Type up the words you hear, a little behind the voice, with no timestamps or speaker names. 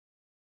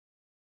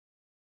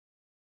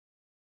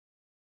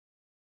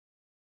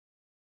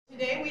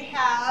Today we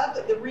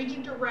have the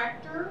region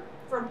director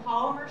from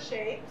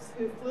Polymershapes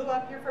who flew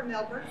up here from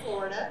Melbourne,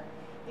 Florida.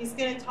 He's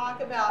going to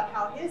talk about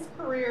how his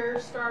career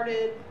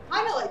started,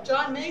 kind of like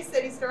John May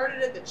said, he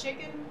started at the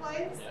chicken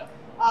place.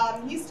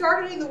 Yeah. He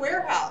started in the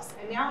warehouse,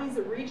 and now he's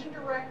a region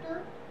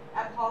director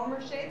at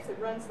Polymershapes. It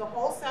runs the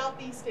whole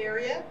southeast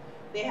area.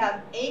 They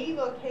have 80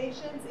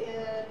 locations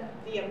in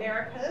the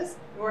Americas,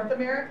 North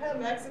America,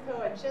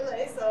 Mexico, and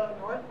Chile, so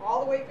north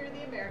all the way through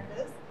the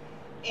Americas.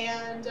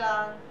 And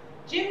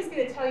Jim is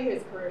going to tell you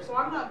his career, so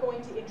I'm not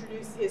going to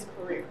introduce his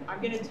career.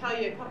 I'm going to tell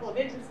you a couple of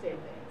interesting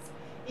things.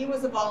 He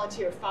was a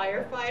volunteer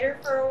firefighter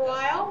for a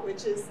while,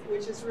 which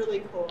is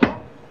really cool.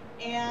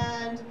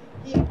 And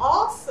he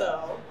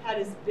also had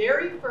his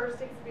very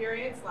first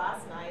experience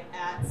last night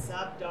at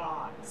Sub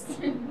Dogs.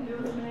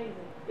 It was amazing.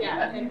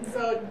 Yeah, and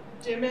so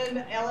Jim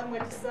and Ellen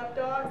went to Sub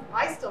Dogs.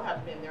 I still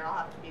haven't been there. I'll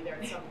have to be there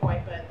at some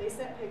point, but they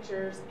sent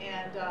pictures,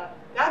 and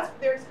that's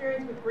their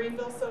experience with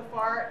Greenville so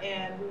far,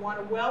 and we want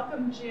to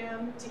welcome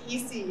Jim to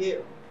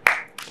ECU.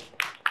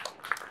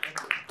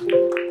 Everybody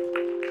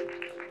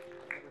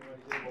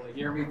able to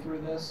hear me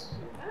through this?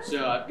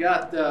 So I've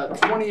got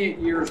 28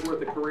 years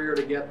worth of career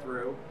to get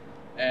through,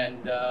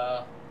 and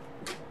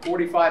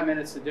 45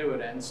 minutes to do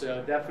it in,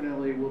 so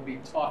definitely we'll be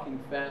talking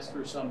fast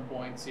through some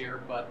points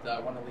here, but I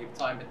want to leave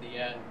time at the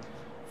end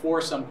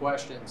for some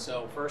questions.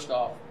 So first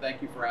off,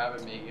 thank you for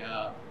having me.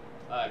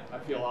 I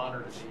feel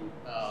honored to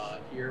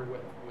be here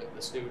with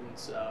the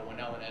students. When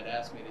Ellen had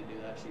asked me to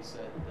do that, she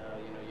said,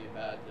 you know, you've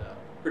had a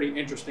pretty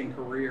interesting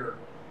career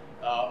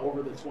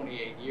over the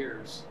 28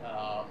 years.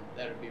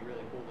 That would be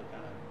really cool to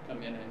kind of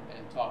come in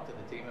and talk to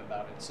the team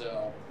about it.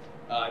 So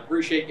I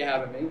appreciate you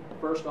having me.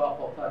 First off,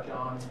 I'll touch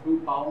on who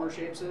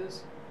Polymershapes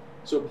is.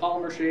 So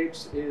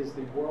Polymershapes is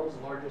the world's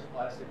largest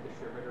plastic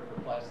distributor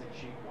for plastic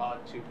sheet, rod,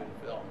 tube, and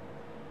film.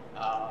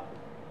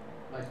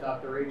 Like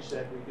Dr. H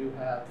said, we do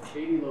have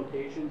 80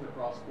 locations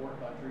across 4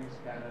 countries,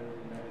 Canada,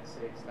 the United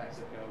States,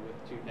 Mexico, with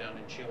 2 down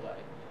in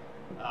Chile.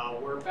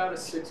 We're about a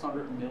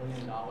 $600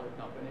 million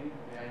company,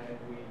 and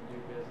we do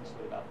business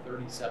with about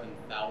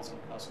 37,000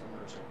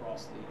 customers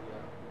across the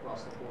 4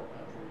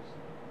 countries.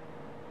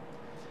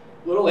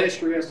 Little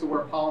history as to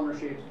where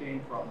Polymershapes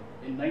came from.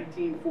 In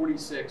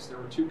 1946, there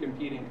were 2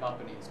 competing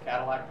companies,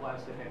 Cadillac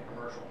Plastic and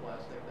Commercial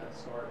Plastic, that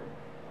started.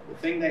 The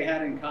thing they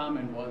had in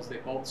common was they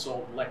both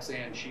sold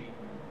Lexan sheet.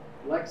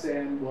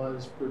 Lexan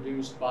was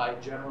produced by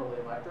General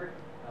Electric.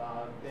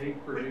 They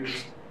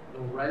produced the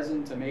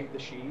resin to make the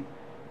sheet.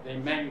 They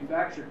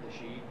manufactured the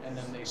sheet, and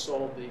then they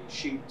sold the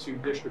sheet to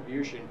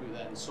distribution, who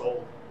then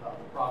sold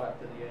the product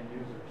to the end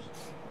users.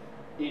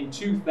 In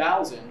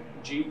 2000,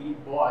 GE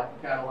bought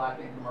Cadillac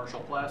and Commercial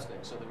Plastic,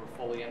 so they were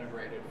fully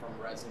integrated from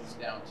resins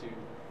down to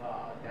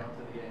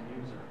the end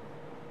user.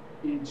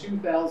 In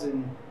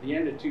 2000, the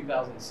end of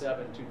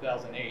 2007,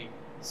 2008,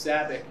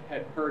 SABIC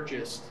had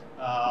purchased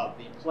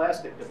the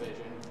plastic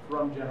division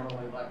from General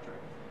Electric.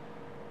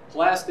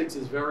 Plastics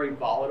is very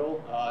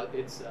volatile.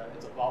 It's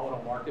a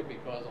volatile market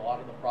because a lot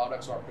of the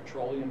products are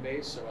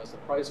petroleum-based, so as the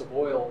price of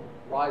oil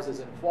rises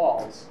and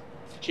falls,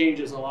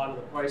 changes a lot of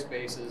the price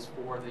bases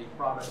for the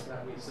products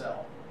that we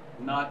sell.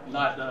 Not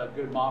a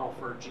good model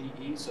for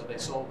GE, so they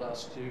sold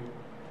us to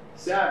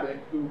SABIC,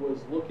 who was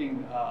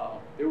looking,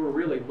 they were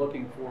really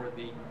looking for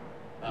the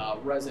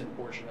resin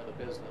portion of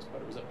the business,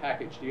 but it was a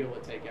package deal to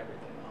take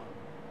everything on.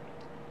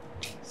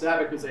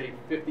 SABIC was a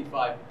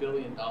 $55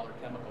 billion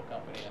chemical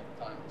company at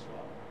the time as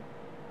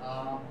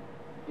well.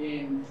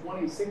 In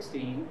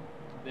 2016,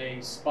 they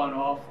spun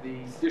off the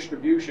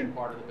distribution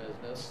part of the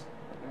business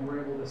and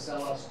were able to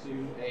sell us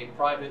to a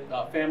private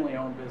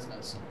family-owned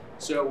business.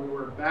 So we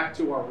were back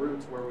to our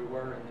roots where we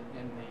were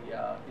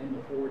in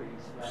the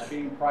 40s,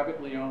 being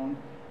privately owned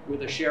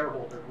with a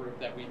shareholder group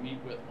that we meet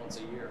with once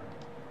a year.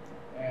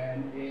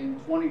 And in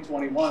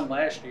 2021,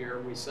 last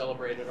year, we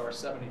celebrated our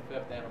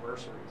 75th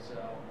anniversary. So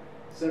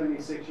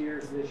 76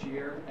 years this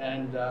year,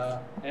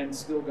 and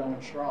still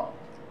going strong.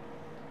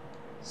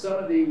 Some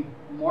of the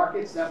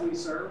markets that we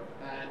serve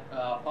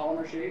at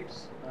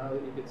Polymershapes that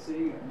you can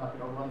see, I'm not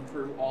going to run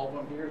through all of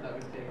them here. That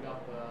would take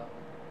up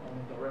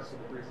the rest of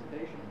the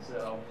presentation.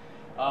 So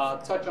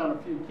touch on a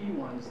few key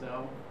ones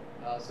though.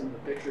 Some of the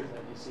pictures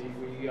that you see.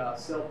 We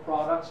sell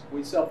products.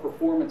 We sell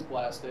performance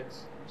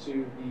plastics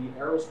to the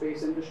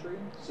aerospace industry.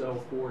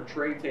 So for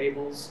tray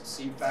tables,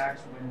 seat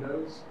backs,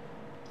 windows.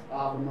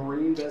 The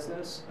marine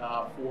business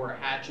for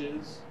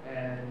hatches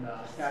and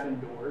cabin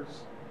doors.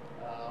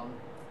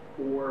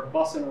 For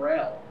bus and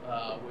rail,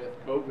 with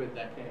COVID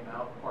that came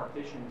out,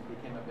 partitions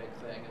became a big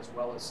thing, as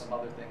well as some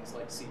other things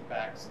like seat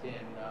backs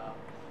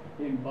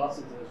in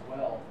buses as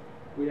well.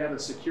 We have a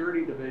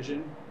security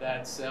division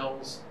that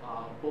sells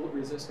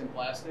bullet-resistant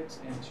plastics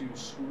into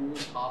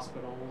schools,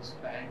 hospitals,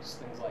 banks,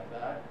 things like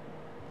that.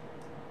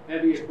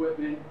 Heavy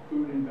equipment,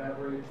 food and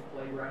beverage,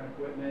 playground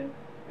equipment,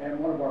 and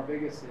one of our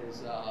biggest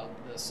is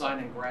the sign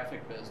and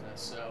graphic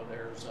business. So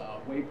there's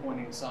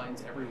waypointing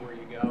signs everywhere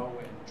you go,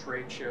 in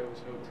trade shows,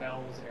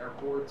 hotels,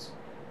 airports.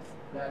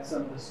 That's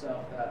some of the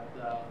stuff that,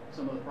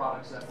 some of the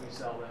products that we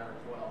sell there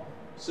as well.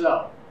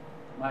 So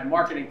my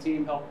marketing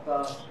team helped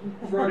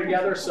throw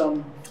together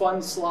some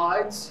fun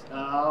slides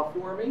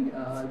for me.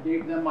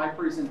 Gave them my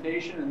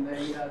presentation, and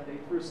they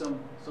threw some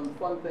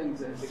fun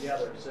things in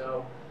together.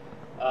 So,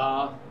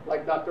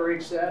 like Dr.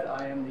 H said,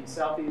 I am the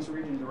Southeast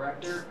Region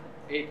Director,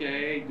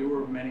 aka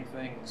doer of many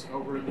things.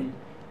 Over the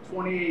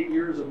 28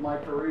 years of my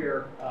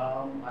career,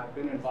 I've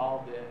been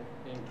involved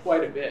in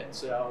quite a bit.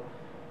 So,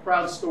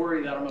 proud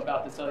story that I'm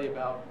about to tell you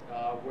about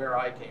where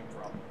I came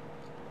from.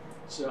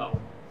 So,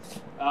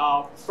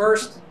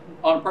 first,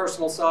 on a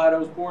personal side, I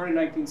was born in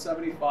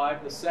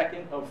 1975, the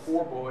second of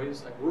 4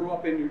 boys. I grew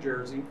up in New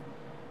Jersey,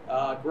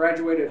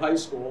 graduated high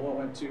school. I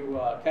went to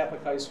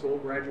Catholic high school,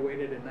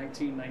 graduated in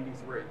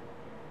 1993.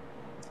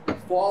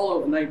 Fall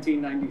of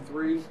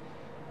 1993,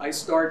 I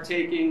started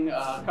taking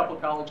a couple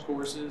of college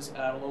courses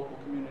at a local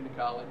community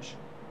college,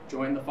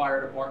 joined the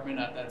fire department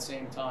at that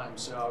same time.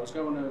 So I was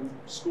going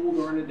to school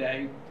during the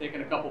day,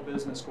 taking a couple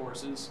business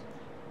courses,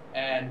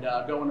 and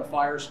going to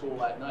fire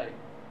school at night.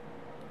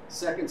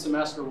 Second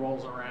semester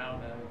rolls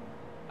around, and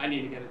I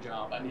need to get a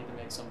job. I need to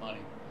make some money.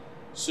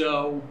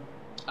 So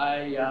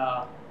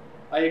I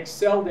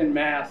excelled in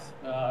math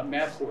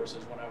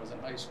courses when I was in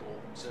high school.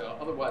 So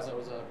otherwise, I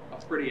was a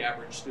pretty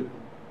average student.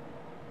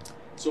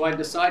 So I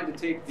decided to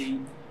take the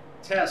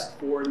test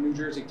for New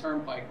Jersey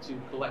Turnpike to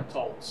collect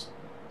tolls.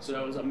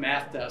 So it was a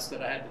math test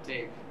that I had to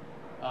take.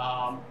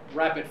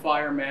 Rapid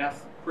fire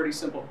math, pretty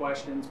simple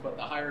questions, but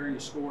the higher you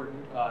scored,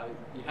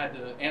 you had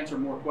to answer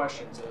more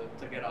questions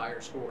to get a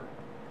higher score.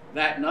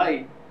 That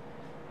night,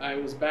 I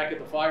was back at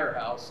the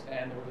firehouse,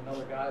 and there was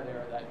another guy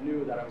there that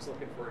knew that I was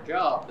looking for a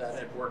job that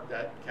had worked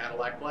at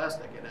Cadillac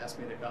Plastic and asked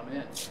me to come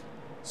in.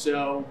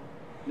 So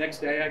next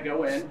day I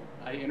go in,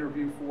 I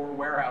interview for a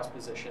warehouse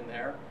position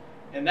there,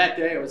 and that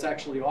day I was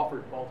actually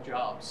offered both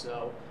jobs.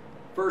 So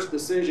first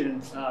decision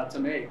to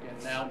make,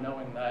 and now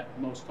knowing that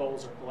most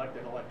tolls are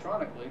collected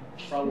electronically,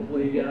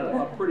 probably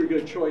a pretty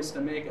good choice to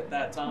make at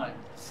that time.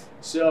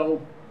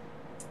 So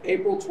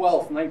April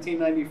 12th,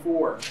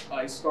 1994,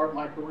 I start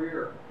my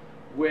career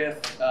with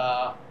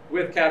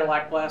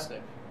Cadillac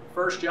Plastic. The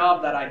first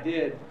job that I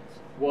did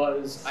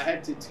was I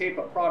had to tape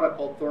a product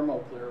called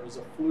Thermoclear. It was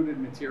a fluted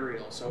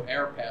material, so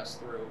air passed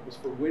through. It was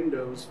for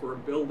windows for a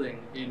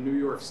building in New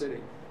York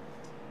City.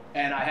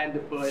 And I had to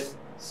put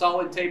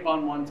solid tape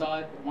on one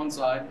side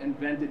and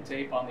vented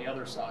tape on the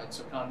other side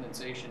so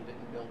condensation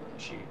didn't build in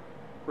the sheet.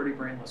 Pretty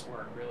brainless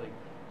work, really.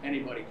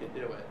 Anybody could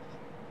do it.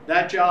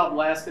 That job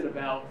lasted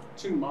about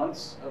 2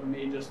 months of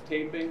me just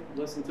taping,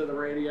 listening to the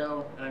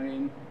radio. I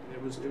mean,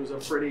 it was a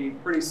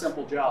pretty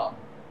simple job.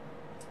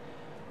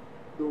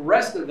 The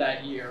rest of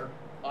that year,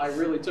 I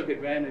really took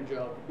advantage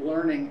of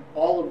learning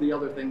all of the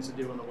other things to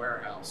do in the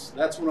warehouse.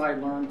 That's when I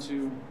learned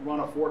to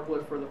run a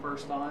forklift for the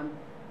first time,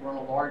 run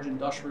a large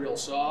industrial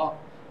saw,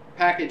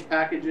 package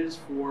packages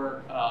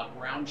for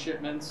ground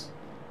shipments,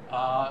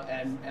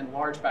 and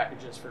large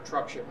packages for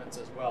truck shipments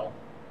as well.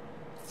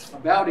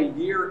 About a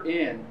year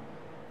in,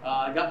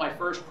 I got my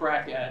first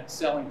crack at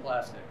selling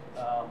plastic.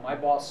 My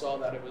boss saw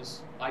that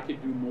I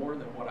could do more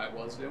than what I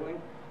was doing.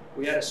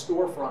 We had a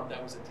storefront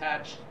that was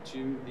attached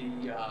to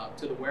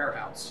the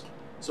warehouse.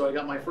 So I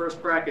got my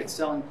first crack at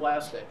selling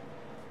plastic.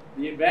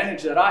 The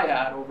advantage that I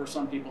had over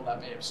some people that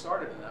may have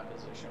started in that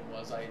position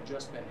was I had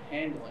just been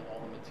handling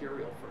all the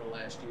material for the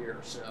last year.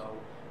 So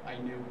I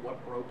knew what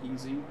broke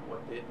easy,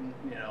 what didn't,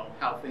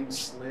 how things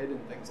slid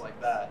and things like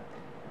that.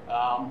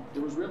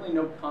 There was really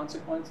no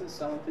consequences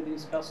selling to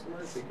these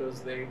customers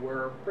because they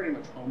were pretty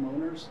much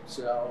homeowners,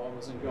 so I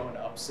wasn't going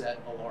to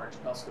upset a large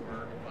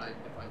customer if I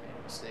made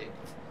a mistake.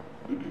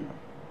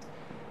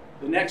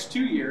 The next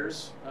 2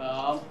 years,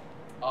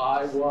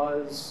 I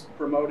was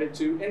promoted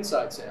to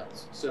inside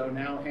sales, so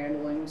now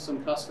handling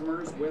some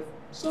customers with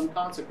some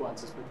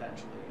consequences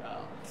potentially.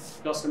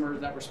 Customers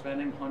that were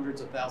spending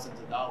hundreds of thousands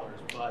of dollars,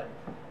 but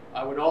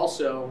I would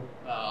also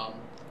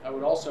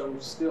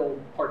still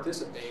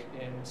participate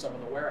in some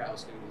of the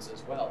warehouse duties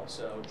as well.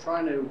 So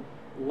trying to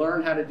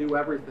learn how to do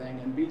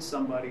everything and be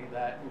somebody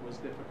that it was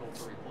difficult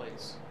to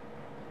replace.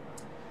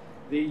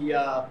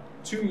 The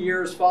 2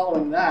 years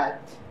following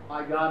that,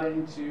 I got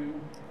into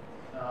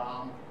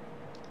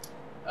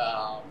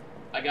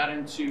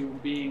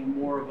being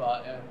more of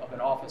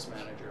an office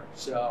manager.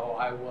 So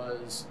I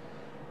was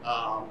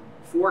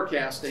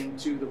forecasting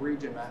to the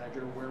region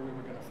manager where we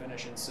were going to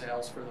finish in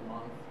sales for the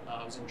month.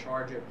 I was in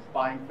charge of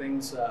buying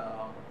things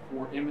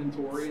for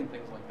inventory and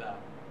things like that.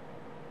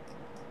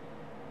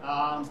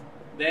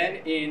 Then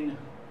in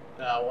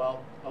a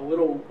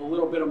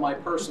little bit of my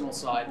personal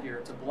side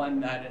here to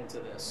blend that into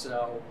this.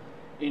 So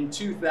in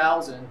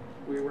 2000,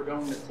 we were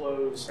going to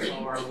close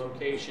our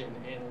location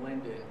in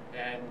Linden,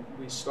 and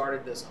we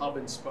started this hub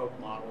and spoke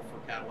model for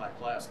Cadillac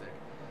Plastic.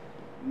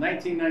 In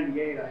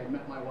 1998, I had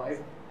met my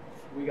wife.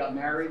 We got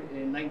married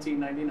in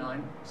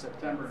 1999,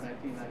 September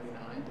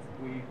 1999.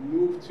 We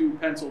moved to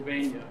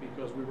Pennsylvania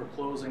because we were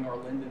closing our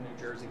Linden, New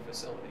Jersey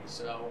facility.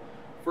 So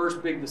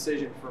first big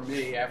decision for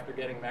me after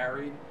getting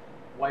married,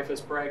 wife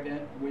is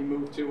pregnant, we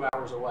moved 2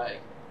 hours away.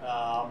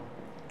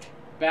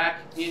 Back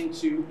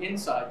into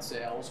inside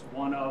sales,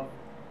 one of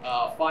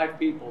 5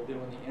 people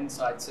doing the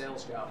inside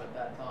sales job at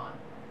that time.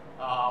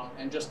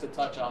 And just to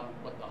touch on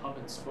what the hub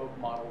and spoke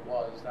model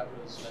was, that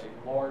was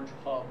a large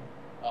hub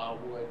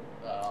would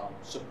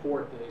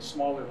support the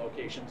smaller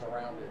locations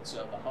around it.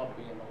 So the hub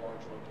being the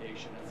large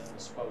location and then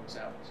the spokes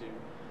out to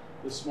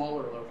the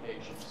smaller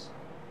locations.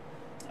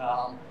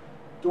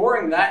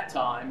 During that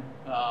time,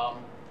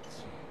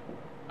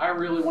 I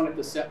really wanted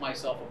to set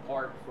myself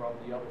apart from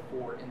the other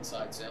 4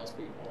 inside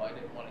salespeople. I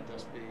didn't want to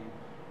just be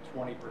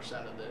 20%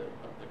 of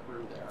the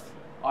crew there.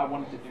 I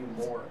wanted to do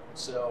more.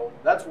 So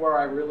that's where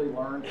I really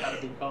learned how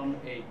to become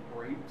a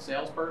great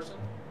salesperson.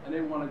 I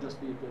didn't want to just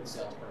be a good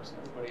salesperson.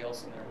 Everybody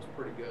else in there was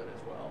pretty good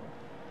as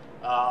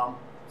well.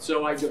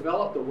 So I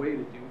developed a way to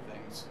do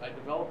things. I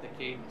developed a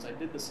cadence. I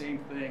did the same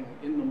thing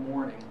in the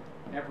morning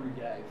every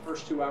day. The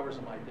first 2 hours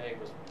of my day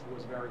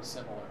was very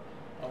similar.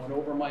 I went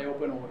over my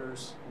open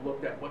orders,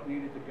 looked at what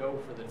needed to go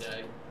for the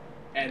day,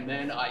 and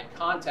then I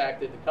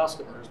contacted the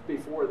customers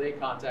before they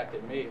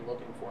contacted me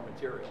looking for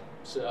material.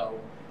 So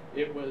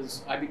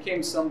I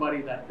became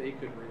somebody that they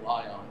could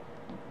rely on.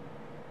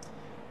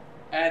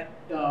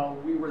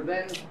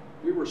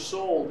 We were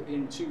sold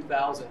in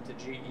 2000 to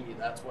GE.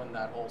 That's when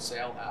that whole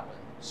sale happened.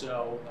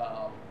 So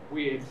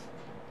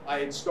I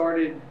had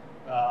started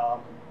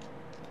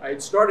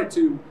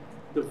to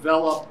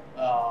develop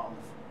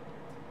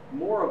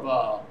more of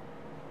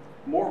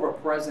a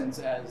presence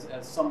as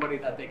somebody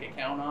that they could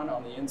count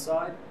on the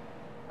inside.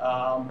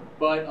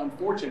 But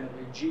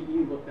unfortunately,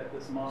 GE looked at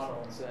this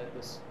model and said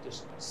this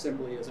just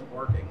simply isn't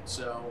working.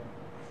 So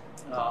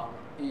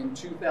in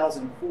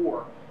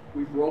 2004,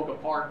 we broke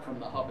apart from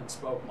the hub and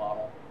spoke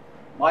model.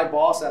 My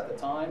boss at the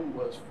time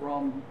was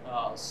from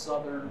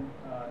southern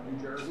New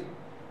Jersey,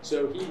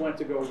 so he went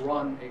to go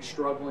run a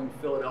struggling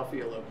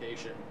Philadelphia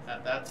location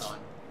at that time.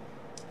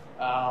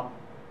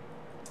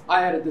 I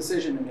had a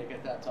decision to make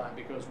at that time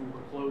because we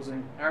were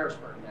closing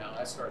Harrisburg now.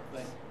 I started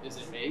thinking, is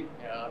it me?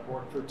 I've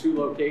worked for 2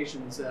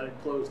 locations that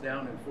had closed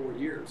down in 4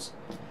 years.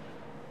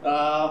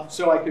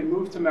 So I could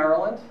move to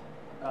Maryland,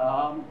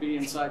 be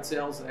inside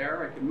sales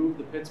there. I could move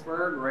to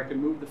Pittsburgh, or I could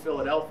move to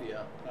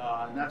Philadelphia.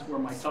 And that's where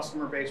my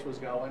customer base was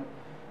going,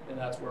 and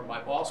that's where my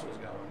boss was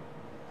going.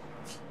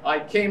 I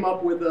came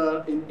up with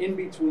an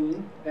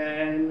in-between,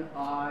 and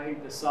I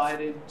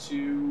decided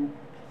to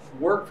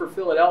work for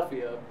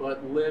Philadelphia,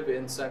 but live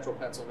in central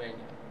Pennsylvania.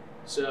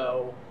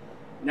 So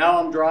now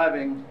I'm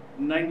driving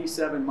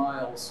 97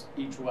 miles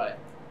each way,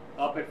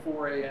 up at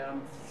 4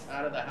 a.m.,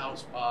 out of the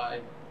house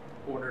by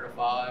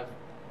 4:45.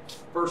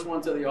 First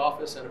one to the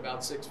office at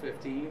about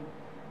 6:15,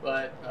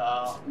 but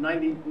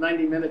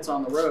 90 minutes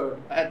on the road,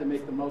 I had to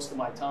make the most of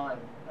my time,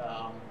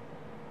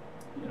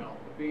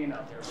 being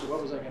out there. So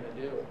what was I going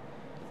to do?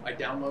 I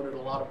downloaded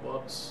a lot of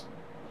books.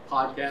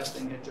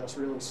 Podcasting had just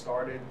really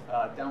started.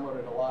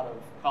 Downloaded a lot of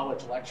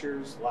college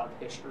lectures, a lot of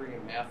history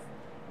and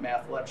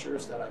math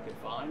lectures that I could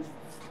find.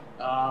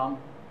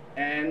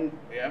 And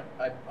yeah,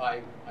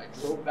 I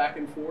drove back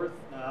and forth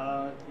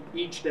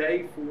each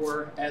day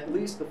for at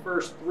least the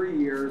first 3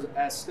 years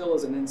still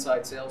as an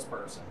inside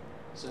salesperson.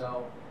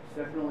 So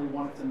definitely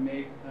wanted to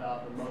make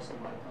the most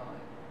of my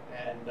time.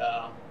 And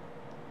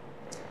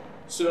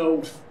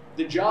so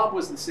the job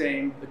was the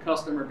same, the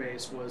customer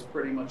base was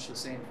pretty much the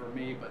same for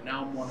me, but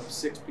now I'm one of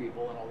 6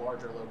 people in a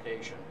larger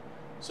location.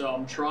 So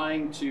I'm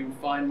trying to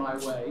find my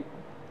way.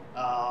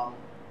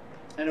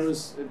 And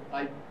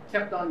I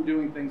kept on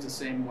doing things the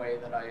same way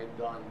that I had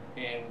done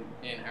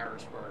in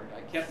Harrisburg. I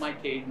kept my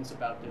cadence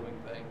about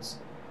doing things.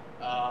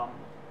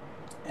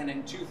 And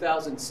in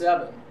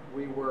 2007,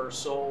 we were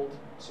sold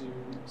to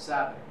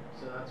Savick.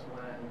 So that's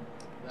when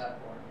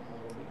that part, I'm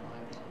a little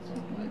behind on some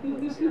of my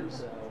clicks here.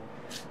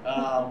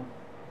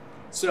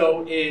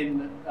 So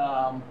in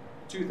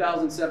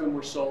 2007,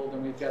 we're sold,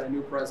 and we've got a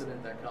new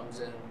president that comes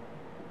in.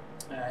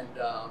 And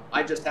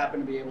I just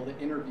happened to be able to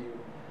interview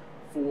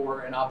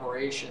for an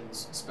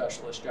operations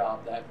specialist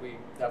job that we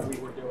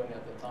were doing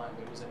at the time.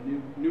 It was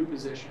a new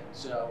position.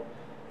 So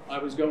I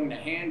was going to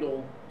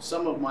handle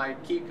some of my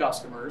key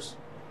customers,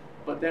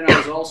 but then I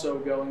was also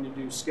going to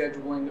do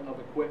scheduling of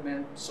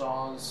equipment,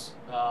 saws,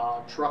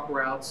 truck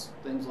routes,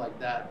 things like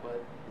that.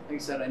 But like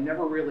I said, I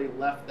never really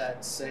left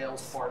that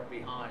sales part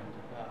behind.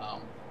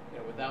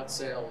 Without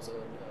sales,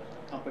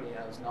 a company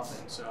has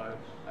nothing. So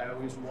I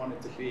always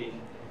wanted to be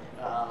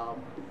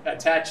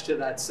attached to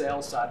that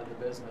sales side of the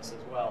business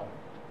as well.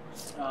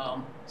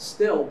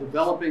 Still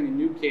developing a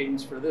new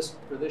cadence for this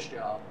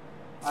job.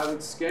 I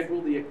would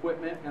schedule the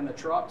equipment and the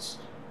trucks.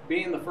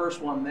 Being the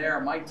first one there,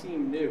 my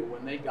team knew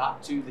when they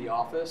got to the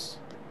office,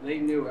 they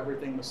knew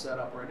everything was set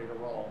up, ready to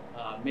roll.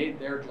 Made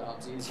their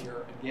jobs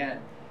easier.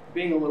 Again,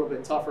 being a little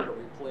bit tougher to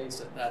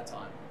replace at that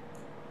time.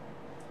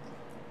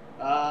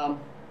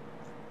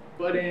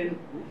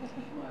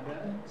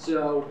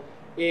 So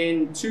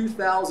in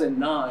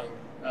 2009,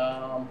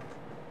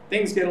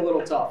 things get a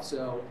little tough.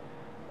 So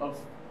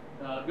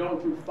going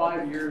through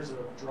 5 years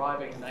of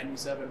driving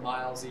 97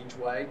 miles each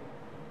way,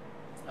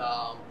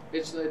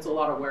 it's a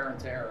lot of wear and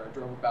tear. I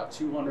drove about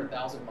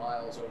 200,000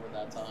 miles over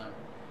that time.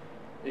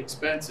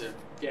 Expensive.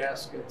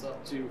 Gas gets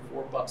up to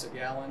 $4 a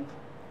gallon.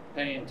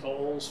 paying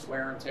tolls,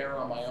 wear and tear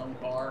on my own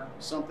car.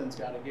 Something's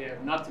got to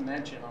give. Not to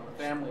mention on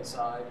the family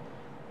side,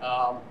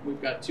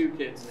 we've got 2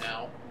 kids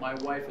now. My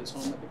wife is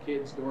home with the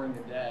kids during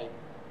the day,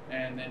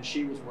 and then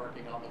she was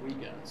working on the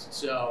weekends.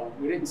 So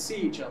we didn't see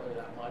each other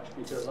that much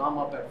because I'm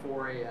up at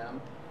 4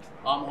 a.m.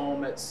 I'm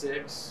home at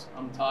 6.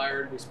 I'm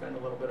tired. We spend a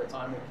little bit of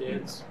time with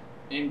kids,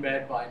 in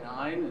bed by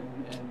 9,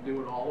 and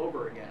do it all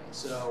over again.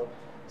 So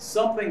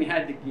something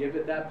had to give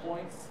at that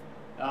point,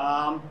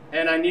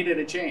 and I needed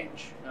a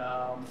change.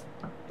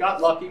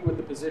 Got lucky with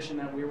the position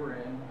that we were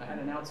in. I had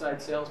an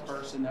outside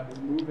salesperson that was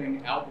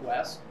moving out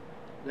west.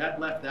 That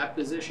left that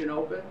position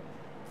open.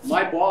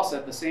 My boss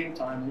at the same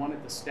time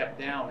wanted to step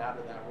down out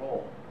of that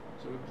role.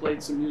 So we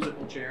played some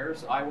musical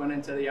chairs. I went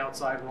into the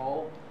outside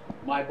role.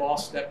 My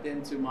boss stepped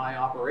into my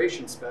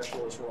operations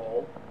specialist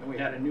role, and we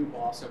had a new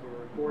boss that we were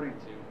reporting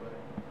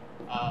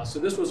to. So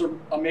this was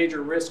a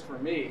major risk for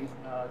me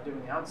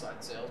doing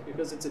outside sales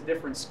because it's a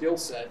different skill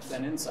set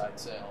than inside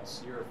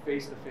sales. You're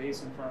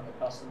face-to-face in front of the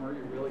customer.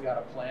 You really got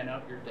to plan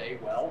out your day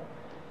well.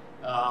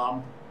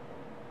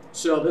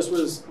 So this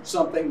was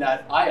something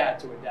that I had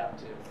to adapt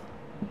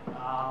to.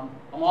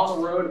 I'm on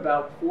the road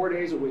about 4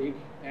 days a week,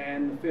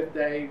 and the 5th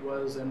day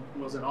was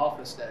an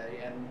office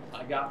day, and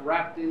I got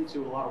wrapped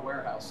into a lot of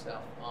warehouse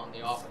stuff on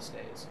the office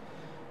days,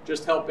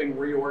 just helping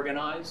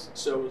reorganize.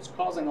 So it was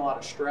causing a lot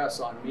of stress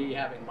on me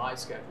having my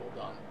schedule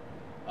done.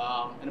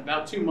 And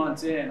about 2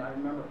 months in, I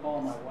remember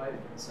calling my wife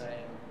and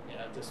saying, you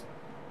know,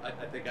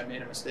 I think I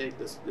made a mistake.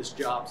 This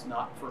job's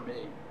not for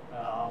me.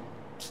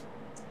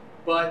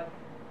 But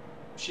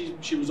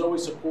she was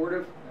always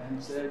supportive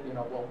and said, you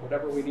know, well,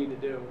 whatever we need to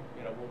do,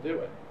 you know, we'll do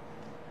it.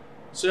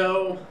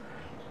 So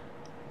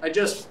I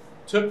just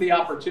took the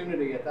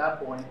opportunity at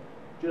that point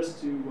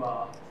just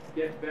to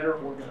get better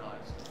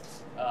organized.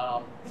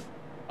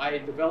 I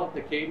had developed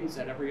a cadence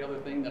at every other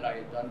thing that I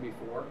had done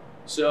before,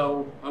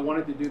 so I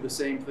wanted to do the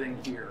same thing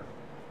here.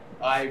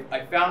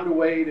 I found a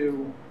way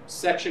to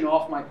section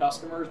off my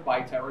customers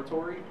by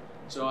territory.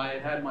 So I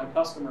had my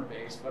customer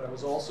base, but I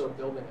was also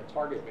building a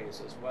target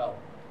base as well.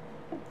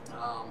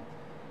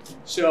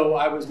 So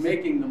I was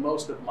making the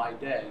most of my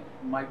day.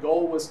 My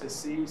goal was to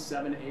see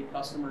 7 to 8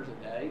 customers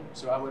a day.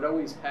 So I would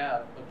always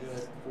have a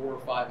good 4 or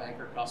 5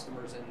 anchor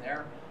customers in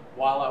there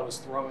while I was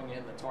throwing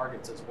in the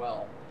targets as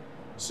well.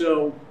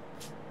 So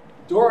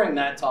during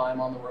that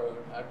time on the road,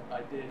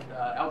 I did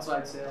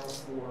outside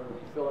sales for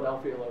the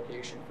Philadelphia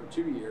location for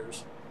 2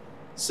 years.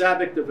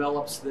 SABIC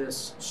develops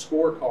this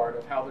scorecard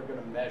of how they're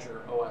going to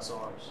measure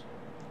OSRs.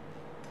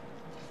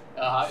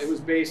 It was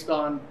based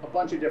on a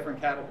bunch of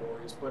different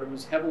categories, but it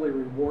was heavily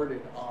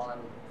rewarded on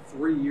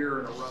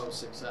 3-year-in-a-row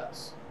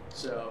success.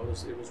 So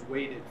it was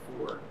weighted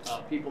for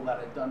people that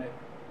had done it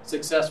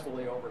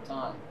successfully over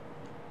time.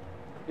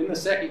 In the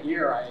 2nd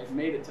year, I had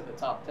made it to the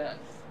top 10.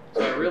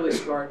 So I really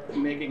started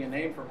making a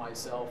name for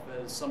myself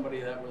as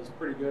somebody that was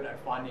pretty good at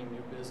finding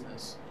new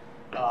business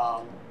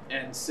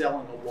and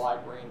selling a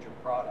wide range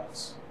of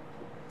products.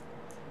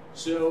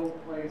 So,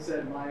 like I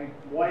said, my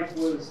wife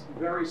was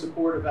very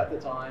supportive at the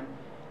time.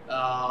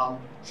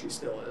 She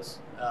still is.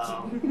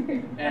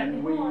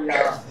 And we,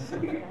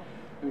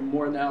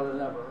 more now than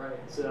ever, right?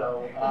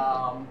 So,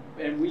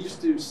 and we used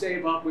to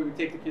save up. We would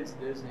take the kids to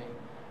Disney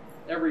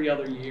every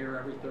other year,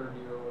 every 3rd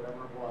year, or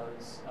whatever it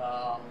was.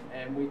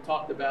 And we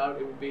talked about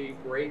it would be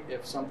great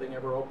if something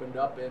ever opened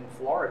up in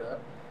Florida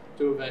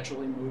to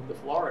eventually move to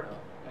Florida.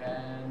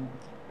 And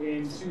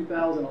in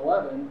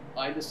 2011,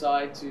 I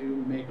decided to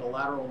make a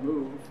lateral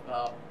move.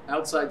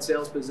 Outside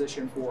sales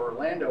position for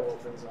Orlando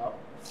opens up.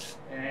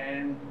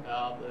 And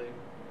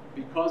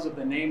because of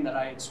the name that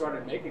I had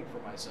started making for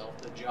myself,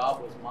 the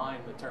job was mine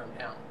to turn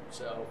down.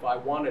 So if I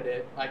wanted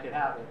it, I could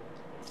have it.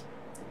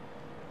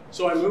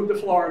 So I moved to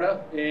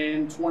Florida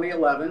in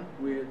 2011.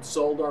 We had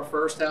sold our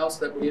first house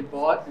that we had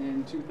bought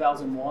in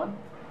 2001.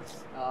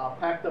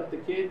 Packed up the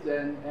kids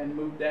and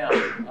moved down.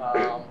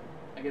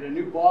 I get a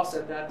new boss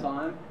at that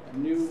time, a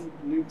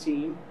new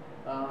team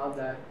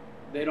that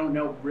they don't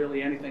know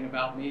really anything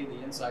about me,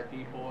 the inside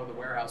people or the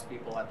warehouse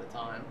people at the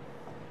time.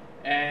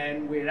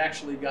 And we had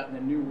actually gotten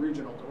a new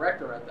regional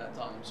director at that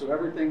time. So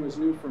everything was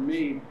new for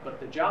me, but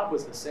the job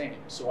was the same.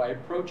 So I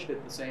approached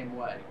it the same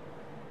way.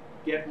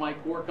 Get my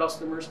core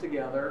customers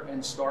together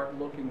and start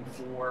looking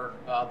for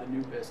the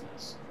new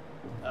business.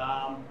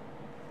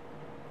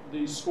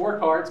 The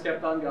scorecards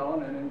kept on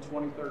going, and in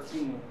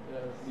 2013,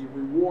 the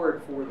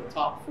reward for the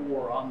top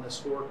 4 on the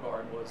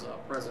scorecard was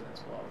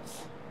President's Club.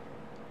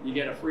 You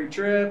get a free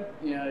trip.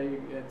 You know,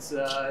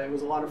 it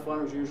was a lot of fun.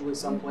 It was usually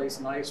someplace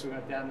nice. We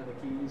went down to the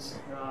Keys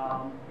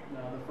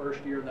the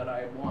first year that I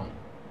had won.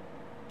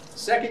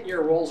 2nd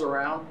year rolls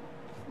around,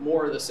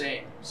 more of the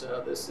same.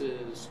 So this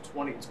is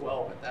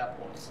 2012 at that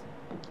point.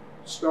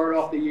 Start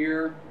off the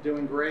year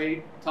doing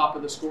great, top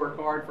of the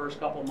scorecard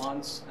first couple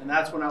months, and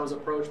that's when I was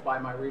approached by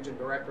my region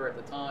director at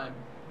the time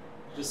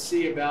to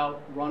see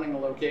about running a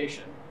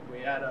location. We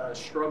had a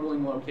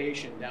struggling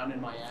location down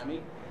in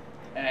Miami,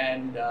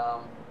 and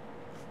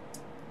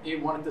he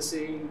wanted to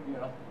see, you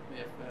know,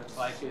 if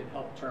I could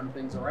help turn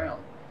things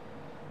around.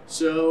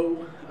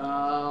 So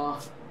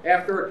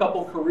after a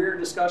couple career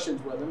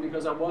discussions with him,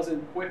 because I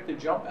wasn't quick to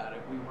jump at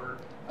it,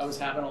 I was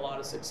having a lot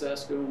of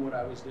success doing what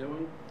I was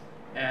doing.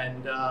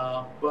 And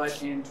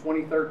but in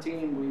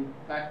 2013, we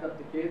packed up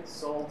the kids,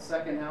 sold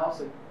second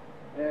house,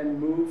 and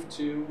moved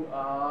to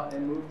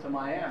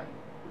Miami.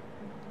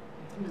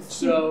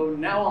 So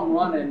now I'm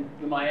running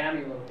the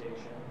Miami location.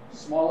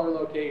 Smaller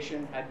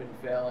location, had been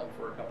failing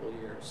for a couple of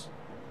years.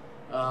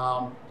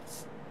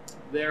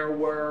 There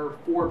were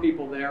 4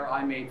 people there.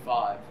 I made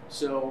 5.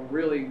 So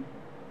really,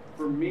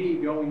 for me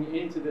going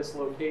into this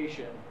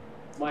location,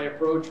 my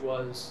approach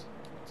was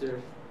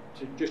to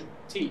just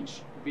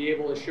teach, be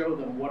able to show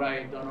them what I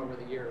had done over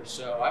the years.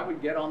 So I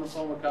would get on the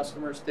phone with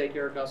customers, take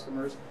care of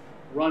customers,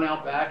 run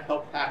out back,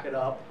 help pack it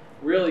up,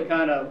 really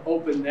kind of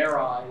open their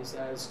eyes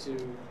as to,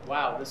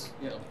 wow, this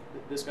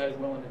guy's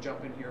willing to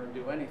jump in here and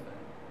do anything.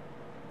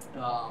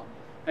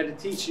 Had to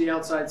teach the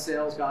outside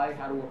sales guy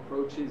how to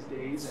approach his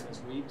days and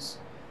his weeks.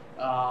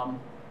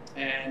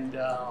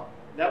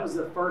 That was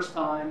the first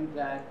time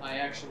that I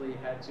actually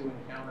had to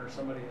encounter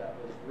somebody that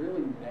was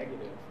really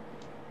negative.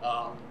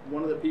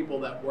 One of the people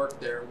that worked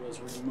there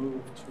was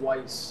removed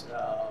twice,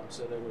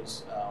 so there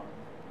was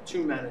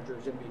 2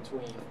 managers in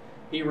between.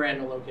 He ran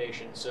the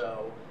location,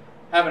 so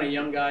having a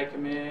young guy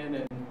come in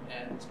and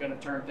it's going to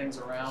turn things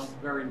around,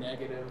 very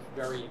negative,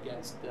 very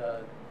against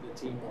the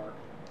teamwork.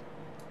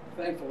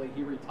 Thankfully,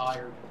 he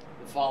retired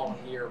the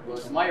following year,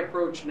 but my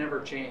approach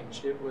never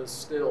changed. It was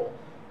still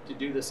to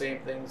do the same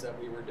things that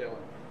we were doing.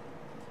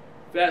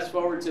 Fast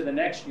forward to the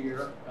next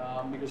year,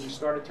 because we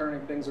started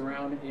turning things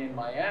around in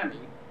Miami,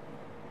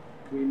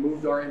 we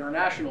moved our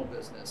international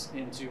business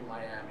into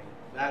Miami.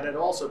 That had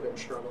also been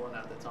struggling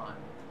at the time.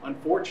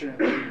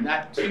 Unfortunately,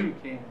 that too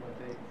came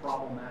with a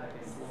problematic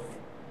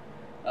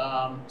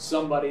employee.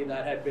 Somebody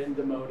that had been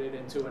demoted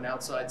into an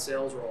outside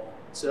sales role.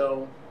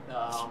 So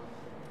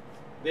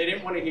they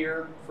didn't want to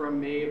hear from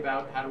me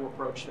about how to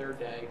approach their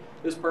day.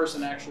 This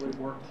person actually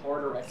worked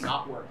harder at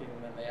not working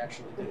than they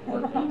actually did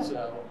working.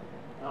 So,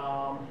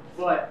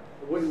 but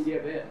wouldn't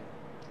give in.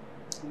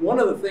 One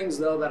of the things,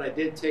 though, that I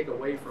did take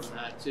away from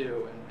that,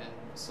 too, and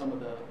some of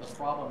the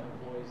problem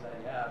employees that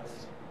you have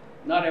is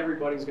not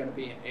everybody's going to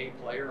be an A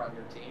player on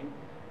your team.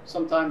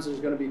 Sometimes there's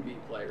going to be B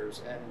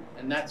players,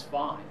 and that's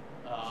fine.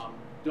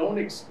 Don't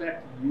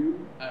expect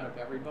you out of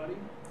everybody,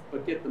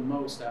 but get the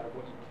most out of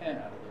what you can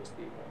out of those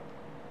people.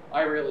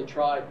 I really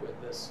tried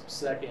with this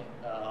second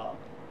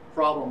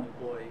problem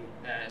employee,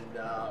 and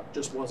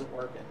just wasn't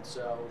working.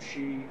 So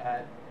she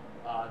had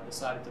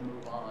decided to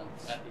move on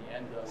at the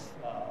end of,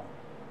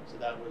 so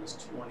that was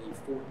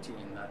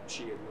 2014 that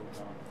she had moved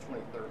on,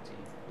 2013.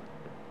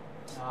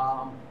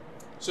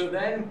 So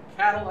then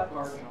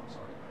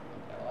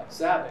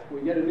Savick,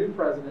 we get a new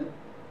president,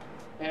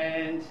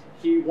 and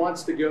he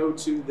wants to go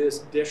to this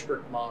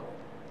district model.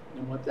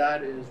 And what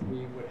that is,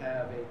 we would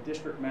have a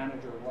district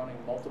manager running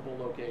multiple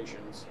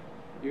locations.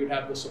 You would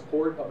have the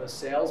support of a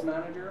sales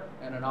manager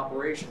and an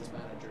operations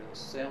manager. The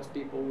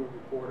salespeople would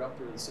report up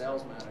through the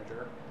sales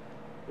manager.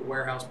 The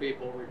warehouse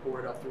people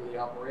report up through the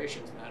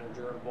operations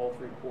manager, and both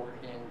report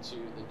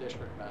into the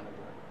district manager.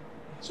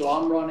 So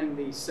I'm running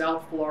the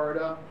South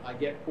Florida, I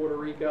get Puerto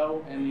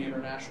Rico, and the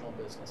international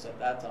business at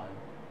that time.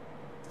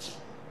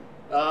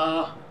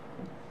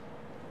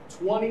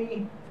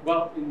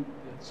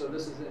 So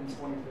this is in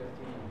 2015.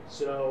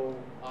 So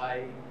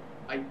I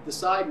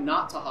decided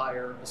not to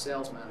hire a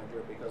sales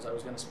manager because I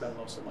was going to spend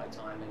most of my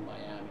time in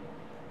Miami.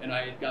 And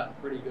I had gotten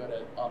pretty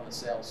good on the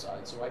sales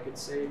side, so I could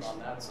save on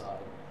that side.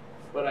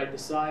 But I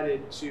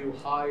decided to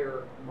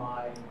hire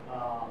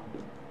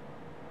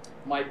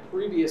my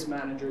previous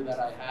manager that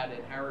I had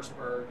in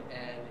Harrisburg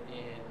and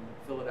in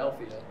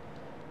Philadelphia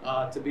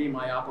to be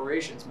my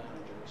operations manager.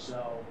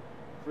 So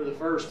for the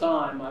first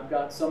time, I've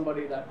got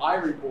somebody that I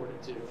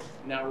reported to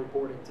now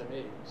reporting to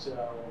me.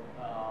 So,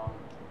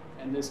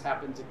 and this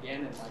happens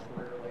again in my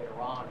career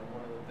later on. And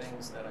one of the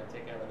things that I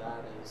take out of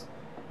that is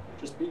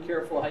just be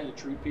careful how you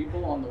treat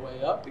people on the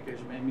way up, because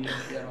you may meet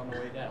them again on the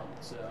way down.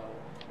 So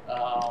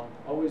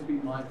always be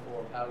mindful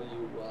of how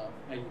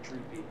you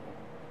treat people.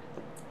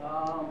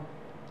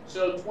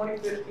 So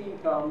 2015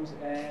 comes,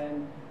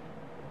 and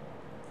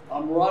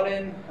I'm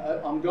going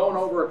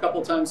over a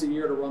couple times a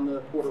year to run the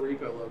Puerto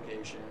Rico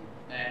location,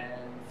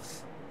 and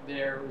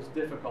there was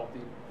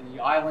difficulty. The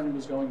island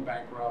was going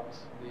bankrupt,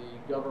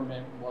 the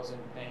government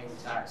wasn't paying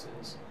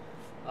taxes,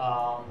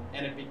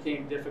 and it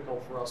became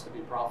difficult for us to be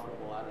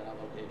profitable out of that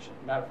location.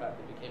 Matter of fact,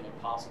 it became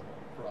impossible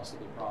for us to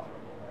be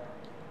profitable there.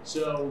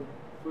 So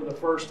for the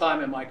first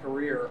time in my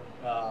career,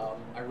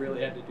 I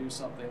really had to do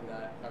something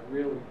that I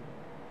really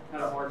had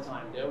a hard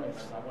time doing.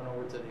 I went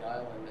over to the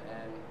island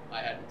and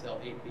I had to tell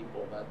 8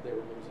 people that they were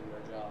losing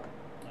their job.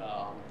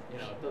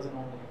 It doesn't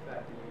only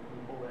affect the 8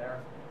 people there,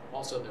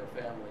 also their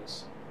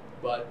families,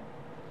 but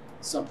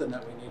something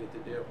that we needed to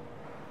do.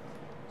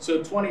 So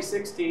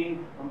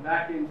 2016, I'm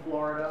back in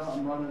Florida.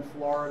 I'm running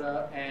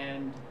Florida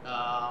and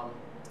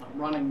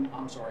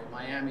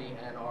Miami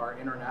and our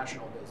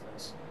international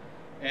business.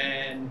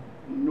 And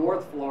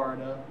North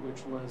Florida,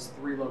 which was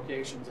 3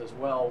 locations as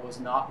well, was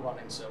not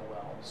running so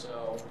well.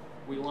 So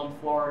we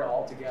lumped Florida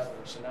all together.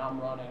 So now I'm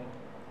running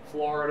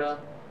Florida,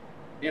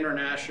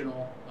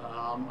 international.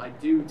 I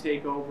do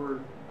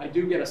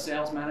get a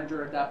sales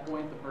manager at that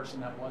point. The person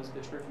that was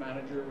district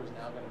manager was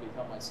now going to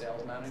become my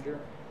sales manager.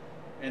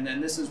 And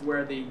then this is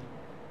where the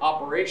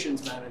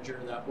operations manager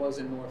that was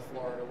in North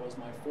Florida was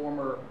my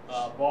former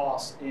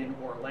boss in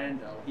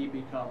Orlando. He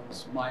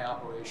becomes my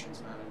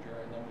operations manager,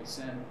 and then we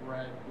send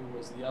Greg, who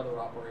was the other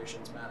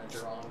operations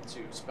manager, on to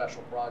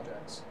special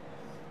projects.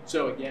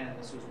 So again,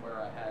 this was where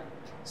I had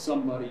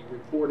somebody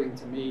reporting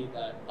to me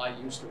that I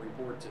used to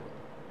report to.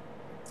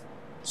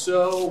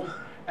 So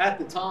at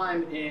the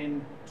time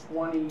in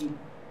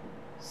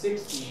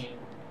 2016,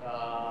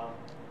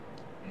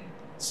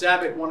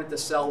 Savick wanted to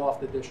sell off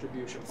the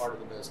distribution part of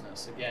the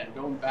business. Again,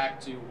 going back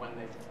to when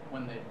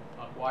they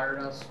acquired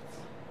us,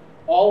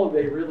 all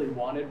they really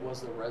wanted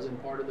was the resin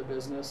part of the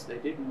business. They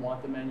didn't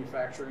want the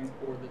manufacturing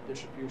or the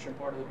distribution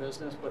part of the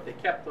business, but they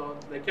kept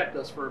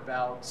us for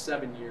about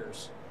 7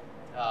 years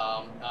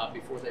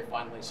before they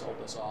finally sold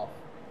us off,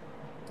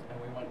 and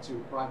we went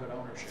to private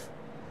ownership.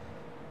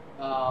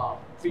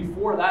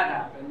 Before that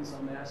happens,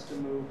 I'm asked to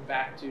move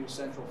back to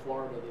Central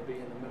Florida to be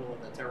in the middle of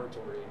the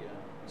territory again.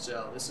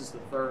 So this is the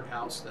third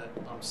house that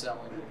I'm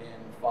selling in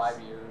 5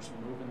 years,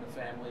 moving the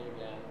family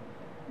again.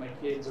 My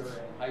kids are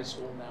in high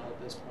school now at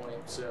this point,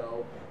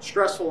 so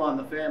stressful on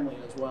the family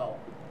as well.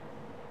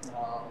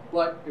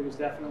 But it was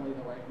definitely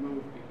the right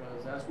move,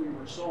 because as we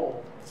were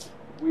sold,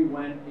 we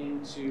went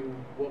into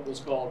what was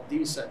called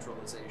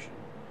decentralization.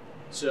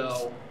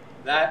 So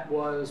that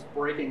was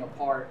breaking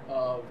apart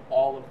of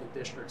all of the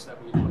districts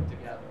that we put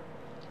together.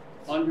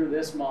 Under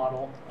this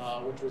model,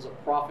 which was a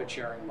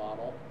profit-sharing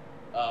model,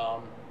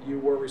 you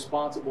were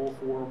responsible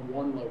for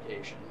one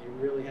location. You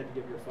really had to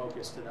give your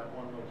focus to that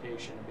one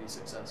location to be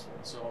successful.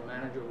 So a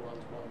manager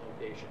runs one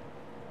location.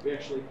 We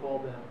actually call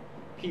them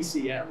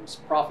PCMs,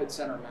 Profit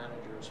Center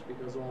Managers,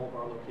 because all of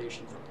our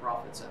locations are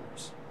profit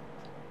centers.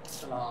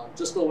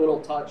 Just a little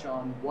touch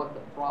on what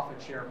the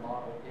profit share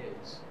model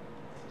is.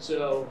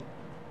 So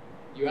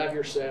you have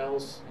your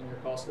sales and your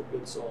cost of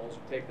goods sold.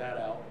 You take that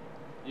out.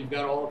 You've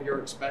got all of your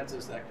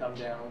expenses that come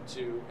down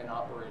to an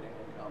operating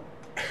income.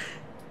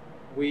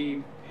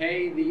 We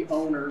pay the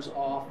owners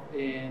off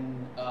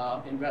in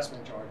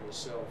investment charges.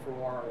 So for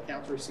our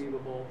accounts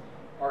receivable,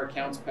 our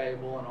accounts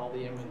payable, and all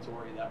the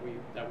inventory that we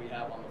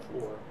have on the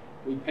floor,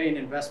 we pay an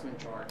investment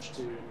charge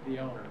to the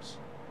owners.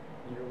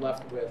 And you're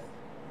left with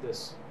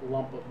this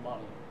lump of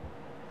money.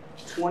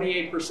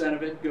 28%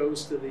 of it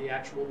goes to the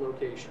actual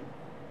location.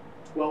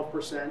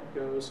 12%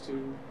 goes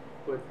to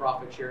put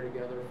profit share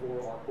together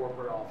for our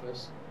corporate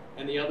office,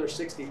 and the other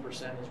 60%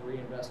 is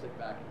reinvested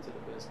back into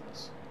the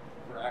business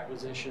for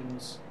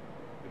acquisitions,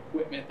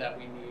 equipment that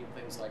we need,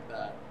 things like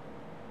that.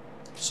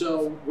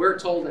 So we're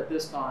told at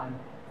this time,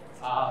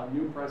 a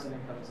new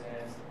president comes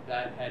in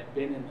that had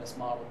been in this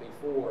model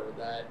before,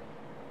 that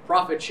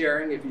profit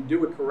sharing, if you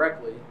do it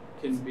correctly,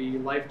 can be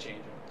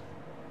life-changing.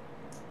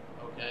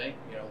 Okay,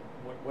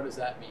 what does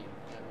that mean?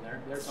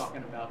 And they're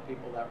talking about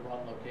people that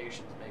run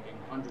locations making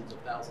hundreds of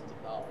thousands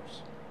of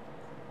dollars.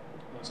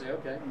 We'll say,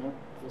 okay,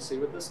 we'll see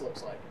what this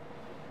looks like.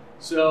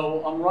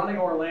 So I'm running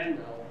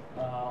Orlando,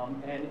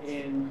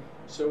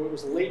 so it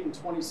was late in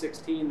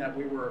 2016 that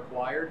we were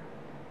acquired.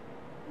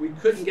 We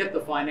couldn't get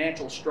the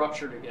financial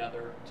structure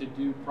together to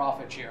do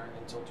profit sharing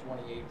until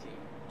 2018.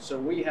 So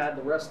we had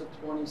the rest of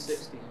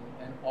 2016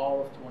 and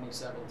all of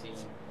 2017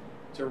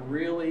 to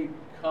really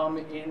come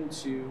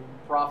into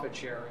profit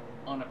sharing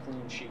on a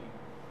clean sheet.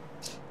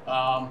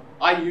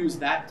 I used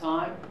that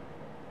time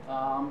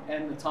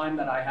and the time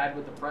that I had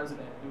with the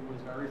president, who was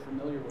very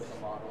familiar with the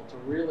model, to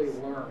really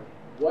learn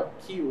what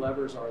key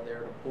levers are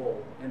there to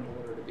pull in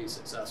order to be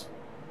successful.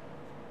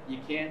 You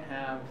can't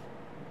have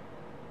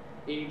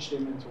aged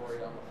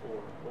inventory on the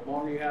floor. The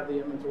longer you have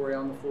the inventory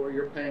on the floor,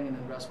 you're paying an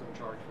investment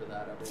charge for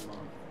that every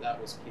month.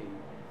 That was key.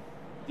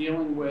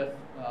 Dealing with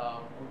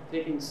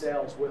taking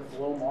sales with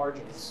low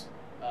margins,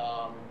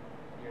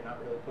 you're not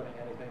really putting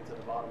anything to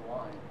the bottom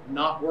line.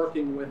 Not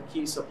working with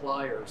key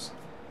suppliers,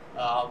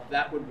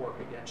 that would work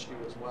against you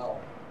as well.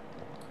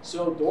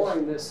 So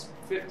during this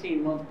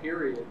 15-month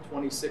period,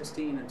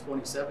 2016 and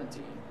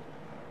 2017,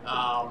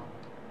 I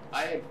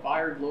had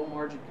fired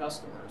low-margin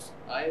customers.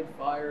 I had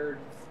fired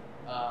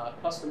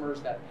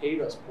customers that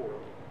paid us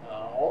poorly.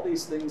 All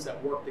these things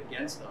that worked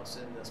against us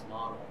in this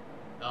model.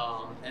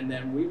 And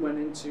then we went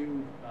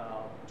into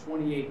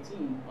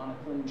 2018 on a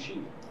clean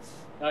sheet.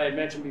 I had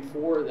mentioned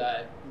before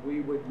that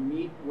we would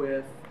meet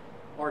with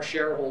our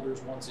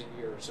shareholders once a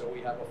year. So we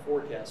have a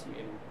forecast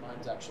meeting.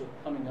 Mine's actually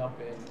coming up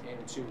in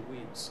 2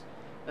 weeks.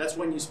 That's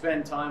when you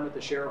spend time with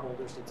the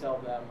shareholders to tell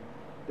them,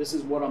 this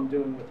is what I'm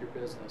doing with your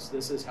business.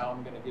 This is how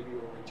I'm going to give you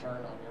a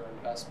return on your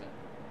investment.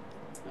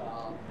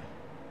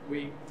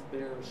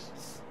 There's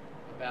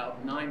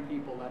about 9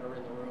 people that are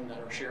in the room that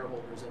are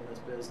shareholders in this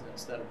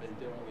business that have been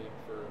doing it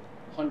for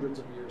hundreds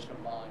of years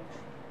combined.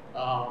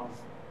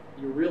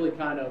 You really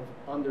kind of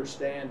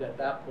understand at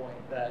that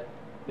point that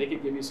they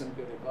could give you some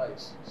good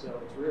advice. So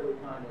it's really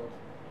kind of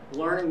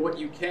learning what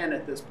you can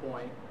at this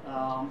point,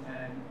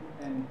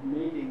 and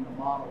making the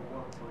model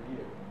work for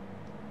you.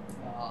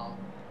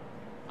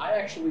 I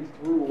actually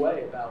threw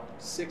away about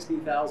 $60,000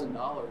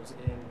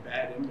 in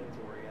bad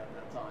inventory at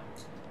that time.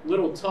 A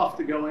little tough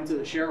to go into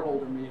the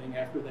shareholder meeting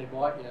after they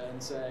bought you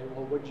and say,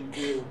 well, what'd you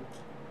do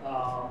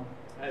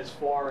as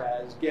far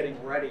as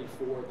getting ready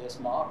for this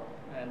model?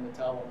 And to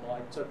tell them, well,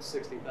 I took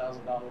 $60,000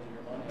 of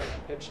your money and I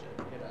pitched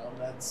it. You know,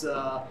 that's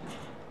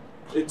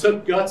it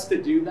took guts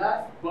to do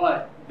that,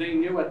 but they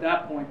knew at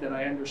that point that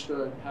I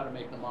understood how to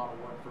make the model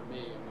work for me,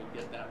 and we'd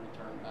get that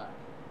return back.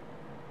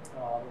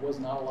 There was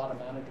not a lot of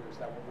managers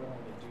that were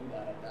willing to do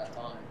that at that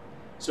time.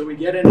 So we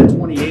get into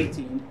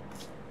 2018,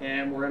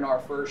 and we're in our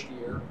first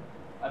year.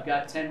 I've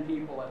got 10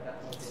 people at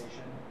that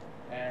location,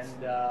 and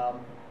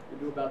we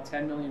do about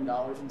 $10 million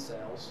in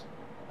sales.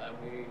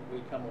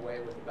 We come away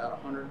with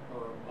about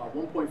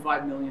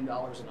 $1.5 million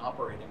in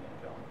operating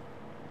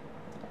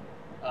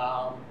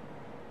income.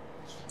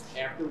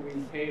 After we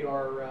paid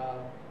our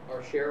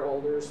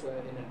shareholders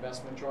in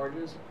investment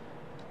charges,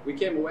 we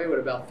came away with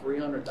about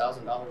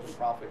 $300,000 in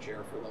profit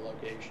share for the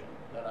location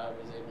that I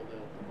was able to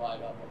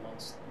divide up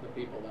amongst the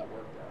people that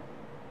worked there.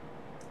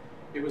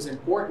 It was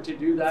important to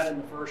do that in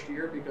the first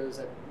year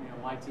because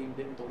my team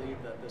didn't believe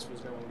that this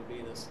was going to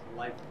be this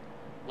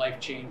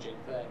life-changing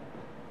thing.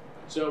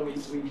 So we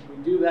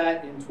do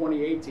that in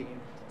 2018.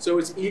 So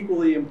it's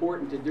equally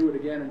important to do it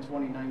again in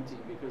 2019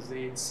 because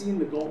they had seen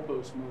the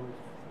goalpost move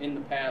in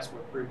the past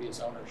with previous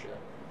ownership.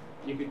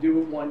 You could do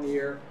it one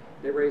year,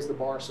 they raise the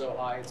bar so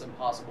high it's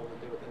impossible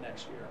to do it the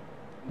next year.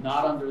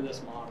 Not under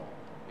this model.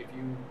 If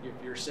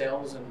your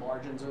sales and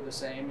margins are the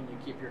same and you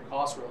keep your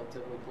costs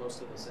relatively close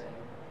to the same,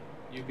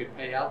 you could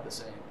pay out the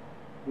same.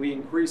 We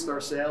increased our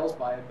sales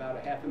by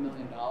about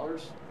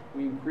 $500,000.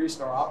 We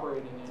increased our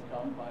operating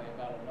income by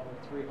about another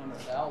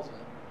 $300,000,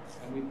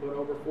 and we put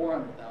over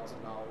 $400,000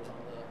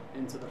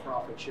 into the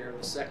profit share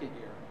the second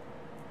year.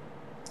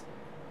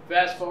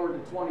 Fast forward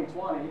to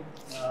 2020, you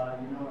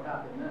know what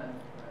happened then,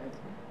 right?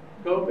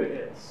 COVID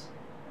hits.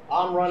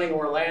 I'm running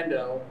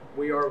Orlando.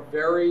 We are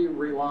very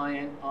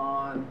reliant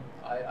on,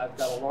 I've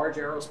got a large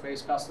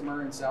aerospace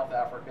customer in South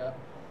Africa.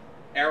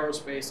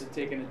 Aerospace had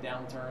taken a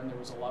downturn. There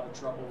was a lot of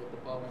trouble with the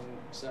Boeing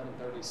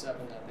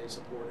 737 that they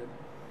supported.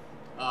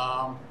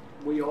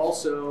 We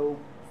also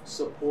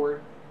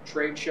support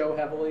trade show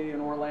heavily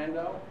in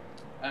Orlando,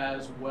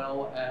 as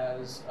well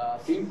as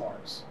theme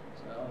parks.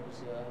 So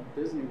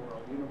there's Disney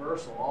World,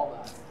 Universal, all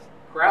that.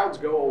 Crowds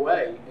go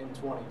away in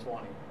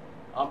 2020.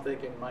 I'm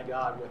thinking, my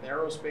God, with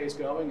aerospace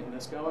going and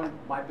this going,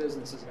 my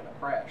business is going to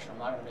crash. I'm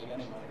not going to make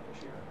any money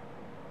this year.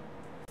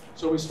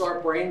 So we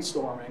start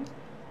brainstorming,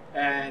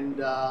 and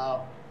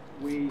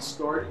we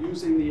start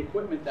using the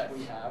equipment that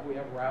we have. We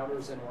have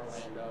routers in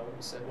Orlando.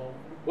 We said, well,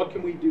 what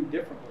can we do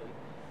differently?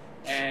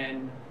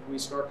 And we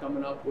start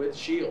coming up with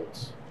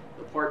shields,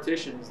 the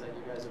partitions that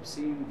you guys have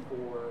seen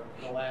for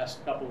the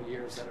last couple of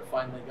years that have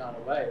finally gone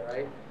away,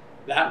 right?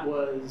 That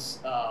was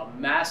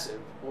massive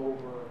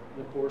over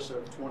the course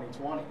of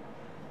 2020.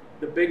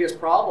 The biggest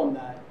problem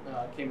that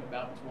came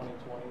about in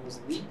 2020 was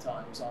lead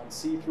times on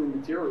see-through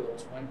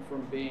materials went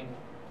from being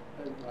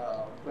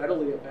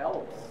readily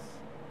available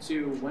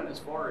to went as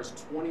far as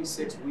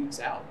 26 weeks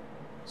out.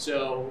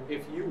 So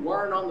if you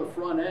weren't on the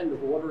front end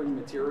of ordering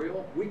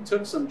material, we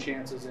took some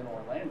chances in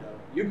Orlando.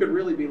 You could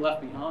really be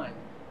left behind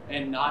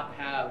and not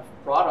have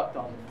product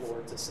on the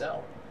floor to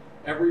sell.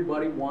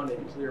 Everybody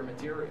wanted clear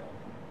material.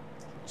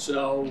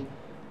 So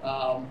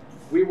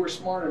we were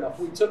smart enough.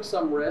 We took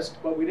some risk,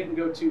 but we didn't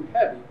go too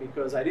heavy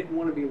because I didn't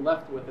want to be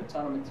left with a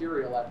ton of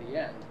material at the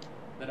end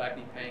that I'd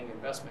be paying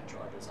investment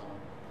charges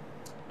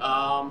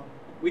on.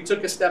 We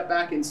took a step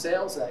back in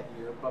sales that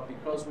year, but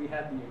because we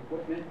had the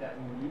equipment that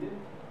we needed,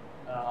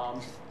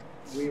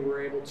 we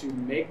were able to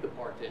make the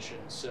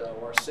partitions. So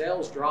our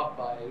sales dropped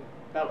by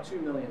about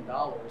 $2 million,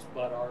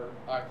 but our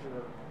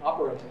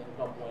operating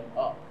income went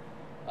up.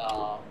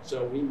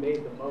 So we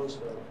made the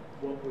most of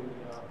what we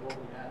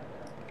had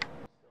there.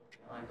 Still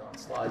behind on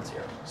slides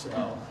here.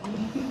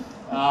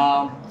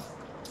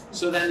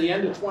 So then the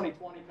end of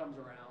 2020 comes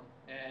around,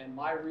 and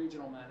my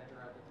regional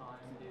manager at the time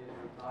is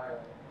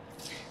retiring.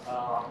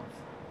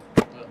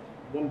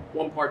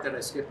 One part that I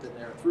skipped in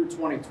there, through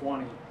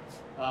 2020,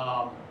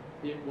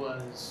 it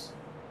was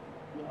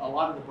a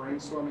lot of the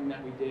brainstorming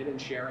that we did and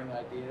sharing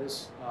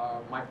ideas.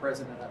 My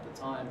president at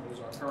the time, who's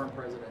our current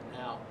president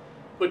now,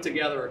 put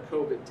together a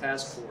COVID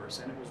task force,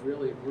 and it was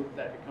really a group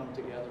that could come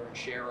together and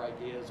share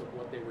ideas of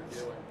what they were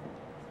doing.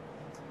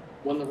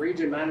 When the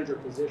region manager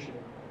position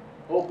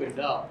opened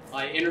up,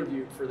 I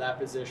interviewed for that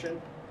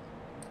position,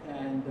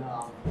 and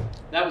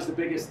that was the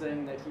biggest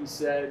thing that he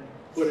said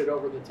put it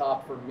over the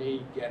top for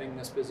me getting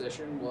this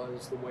position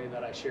was the way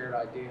that I shared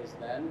ideas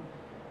then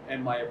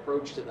and my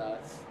approach to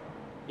that.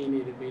 He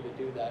needed me to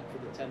do that for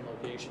the 10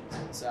 locations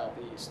in the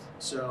Southeast.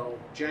 So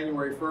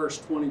January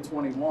 1st,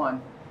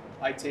 2021,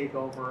 I take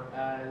over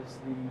as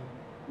the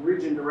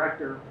region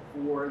director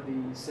for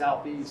the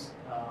Southeast,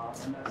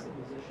 and that's the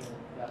position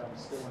that I'm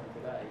still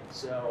in today.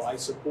 So I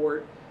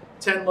support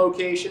 10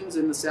 locations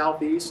in the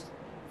Southeast,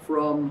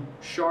 from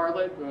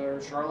Charlotte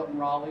and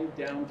Raleigh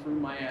down through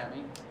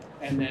Miami,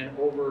 and then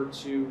over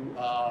to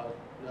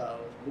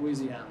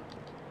Louisiana.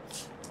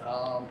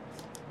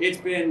 It's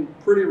been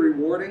pretty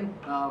rewarding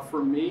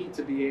for me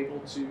to be able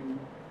to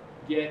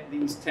get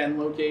these 10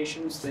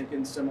 locations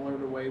thinking similar to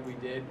the way we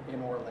did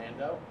in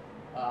Orlando.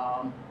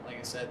 Like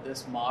I said,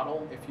 this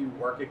model, if you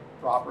work it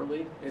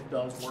properly, it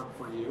does work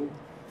for you,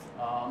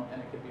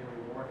 and it can be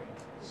rewarding.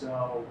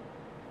 So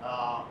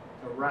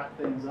to wrap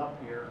things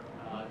up here,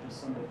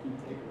 just some of the key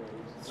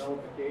takeaways.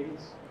 Develop a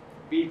cadence,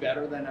 be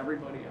better than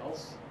everybody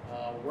else,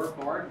 work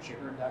hard, as you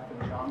heard that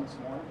from John this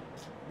morning.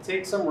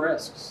 Take some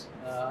risks.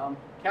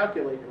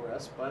 Calculate your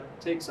risks, but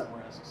take some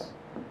risks.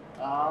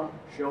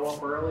 Show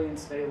up early and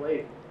stay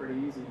late. Pretty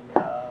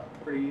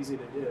easy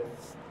to do.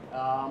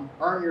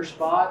 Earn your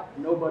spot.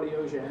 Nobody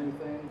owes you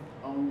anything.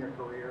 Own your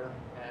career.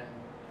 And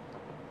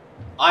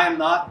I am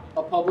not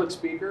a public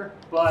speaker,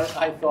 but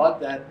I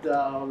thought that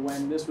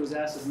when this was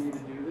asked of me to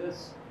do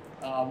this,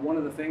 one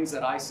of the things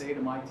that I say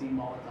to my team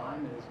all the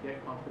time is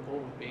get comfortable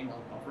with being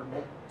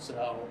uncomfortable.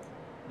 So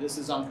this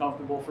is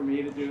uncomfortable for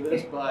me to do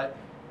this, but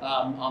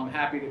I'm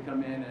happy to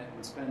come in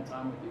and spend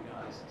time with you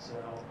guys. So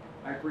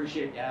I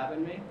appreciate you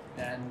having me,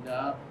 and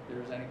if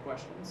there's any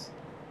questions,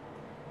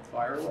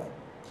 fire away.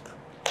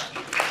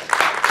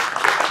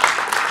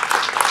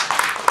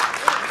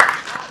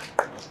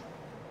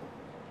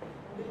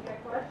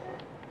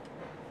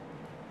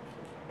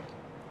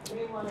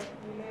 You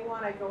may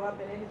want to go up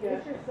and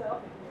introduce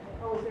yourself.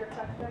 Oh, is there a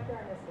question back there? I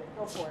missed it.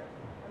 Go for it.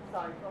 I'm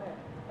sorry. Go ahead.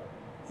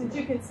 Since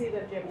you can see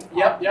them, Jimmy.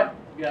 Yep.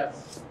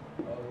 Yes.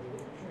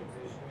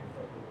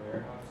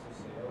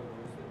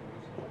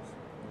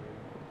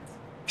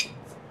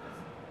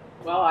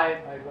 Well,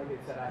 like I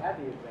said, I had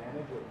the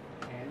advantage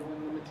of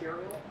handling the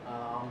material.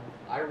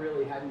 I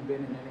really hadn't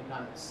been in any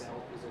kind of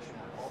sales position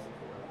at all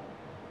before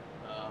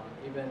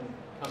that. Even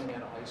coming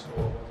out of high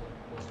school,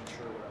 I wasn't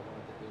sure what I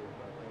wanted to do.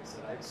 But like I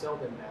said, I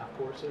excelled in math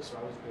courses, so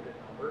I was good at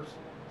numbers.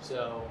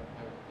 So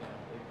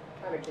it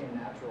kind of came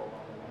natural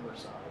on the number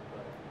side.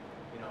 But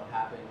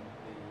having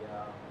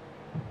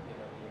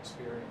the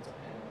experience of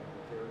handling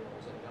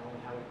materials and knowing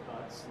how it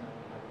cuts,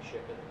 knowing how we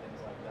ship it, and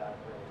things like that,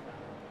 really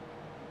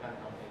kind of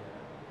helped me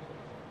there.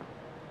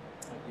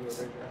 You were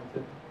raised your hand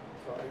too?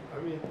 I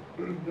mean,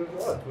 there's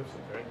a lot of twists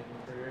and turns in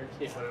your career.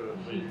 Kind of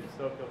but you're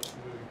stuck up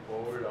moving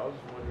forward. I was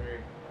just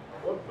wondering,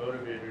 what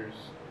motivators,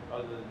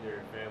 other than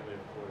your family,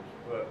 of course,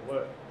 but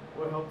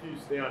what helped you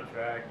stay on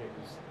track and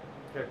just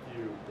kept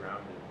you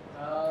grounded?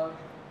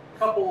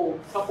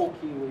 Couple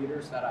key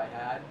leaders that I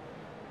had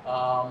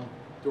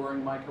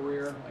during my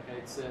career. Like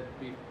I said,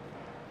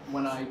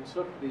 when I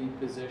took the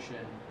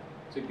position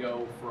to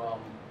go from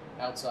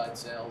outside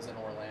sales in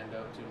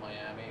Orlando to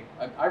Miami,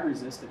 I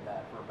resisted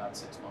that for about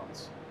 6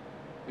 months.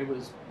 It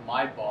was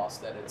my boss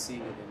that had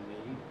seen it in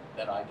me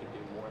that I could do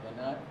more than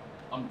that.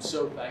 I'm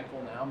so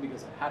thankful now,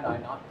 because had I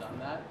not done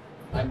that,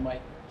 I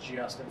might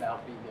just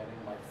about be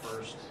getting my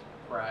first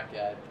crack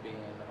at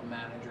being a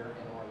manager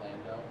in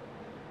Orlando.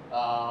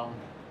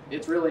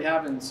 It's really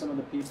having some of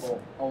the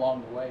people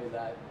along the way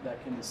that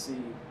can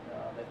see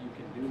that you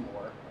can do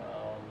more.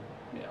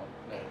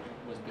 That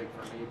was big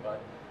for me, but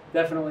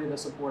definitely the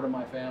support of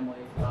my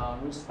family.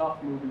 It was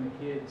tough moving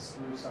the kids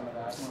through some of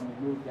that. When we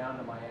moved down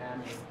to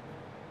Miami,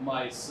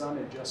 my son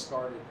had just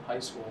started high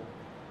school,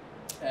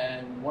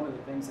 and one of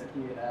the things that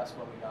he had asked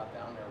when we got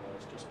down there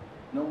was just,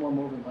 no more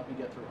moving, let me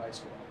get through high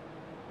school.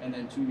 And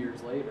then 2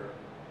 years later,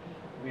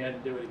 we had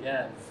to do it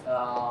again.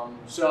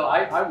 So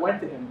I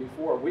went to him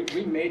before.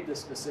 We made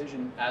this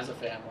decision as a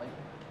family.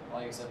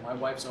 Like I said, my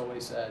wife's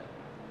always said,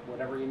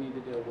 whatever you need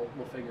to do,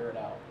 we'll figure it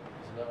out.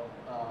 So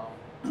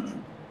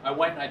I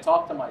went and I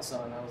talked to my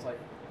son. I was like,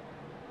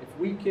 if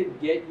we could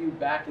get you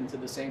back into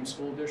the same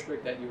school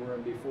district that you were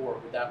in before,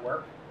 would that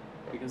work?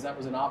 Because that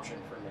was an option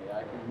for me.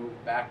 I could move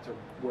back to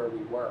where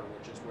we were,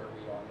 which is where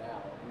we are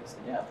now. And he said,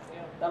 yeah,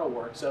 that'll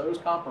work. So it was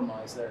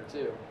compromise there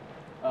too.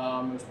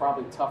 It was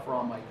probably tougher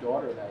on my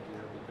daughter that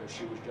year because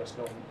she was just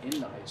going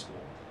into high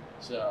school.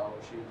 So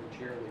she was a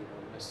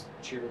cheerleader, missed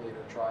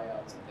cheerleader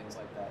tryouts and things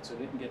like that. So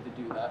didn't get to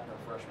do that in her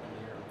freshman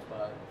year.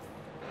 But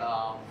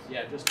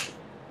yeah, just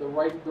the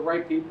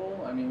right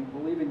people. I mean,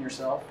 believe in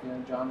yourself.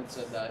 John had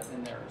said that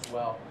in there as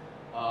well.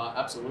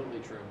 Absolutely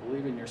true.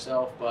 Believe in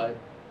yourself, but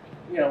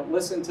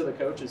listen to the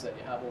coaches that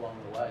you have along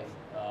the way,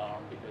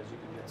 because you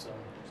can get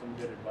some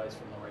good advice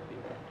from the right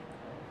people.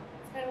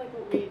 It's kind of like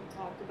what we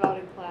talked about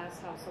in class,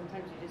 how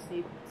sometimes you just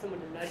need someone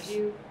to nudge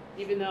you,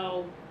 even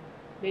though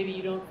maybe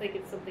you don't think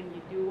it's something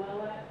you do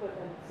well at, but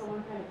then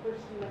someone kind of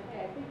pushes you like,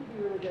 hey, I think you'd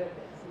be really good at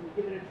this, and you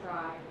give it a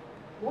try.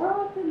 More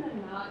often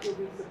than not, you'll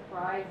be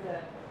surprised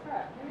that,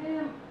 crap, maybe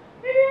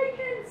I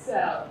can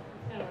sell.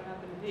 That's kind of what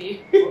happened to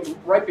me.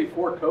 Right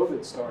before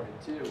COVID started,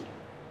 too,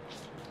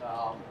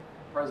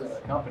 president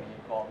of the company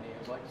called me. He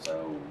was like,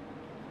 so, you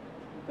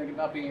thinking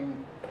about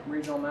being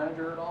regional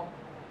manager at all?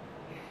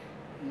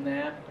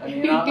 Nah. I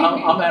mean,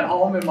 I'm at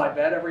home in my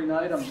bed every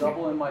night. I'm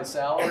doubling my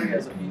salary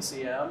as a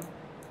PCM.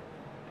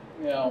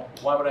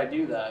 Why would I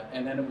do that?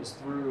 And then it was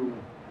through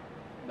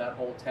that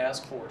whole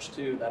task force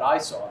too, that I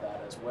saw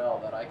that as well,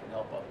 that I can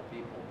help other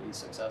people be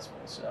successful.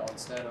 So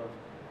instead of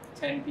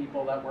 10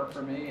 people that work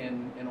for me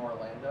in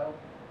Orlando,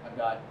 I've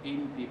got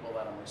 80 people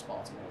that I'm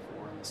responsible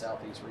for in the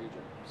Southeast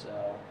region.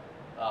 So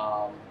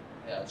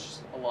yeah, it's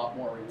just a lot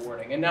more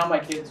rewarding. And now my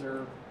kids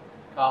are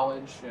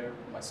college.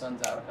 My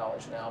son's out of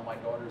college now. My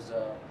daughter's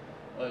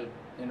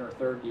in her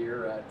 3rd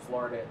year at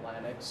Florida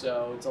Atlantic.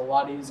 So it's a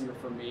lot easier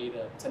for me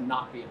to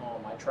not be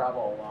home. I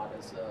travel a lot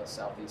as a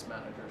Southeast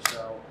manager.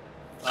 So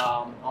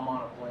I'm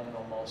on a plane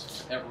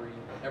almost every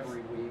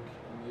week.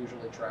 I'm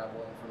usually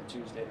traveling from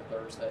Tuesday to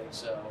Thursday.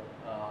 So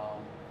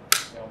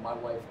you know, my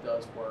wife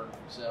does work.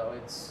 So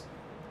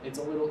it's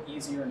a little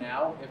easier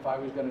now. If I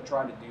was going to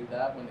try to do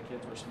that when the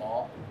kids were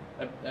small,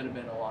 that'd have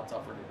been a lot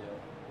tougher to do.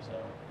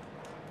 So.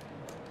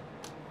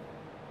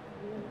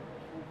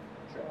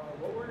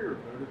 What were your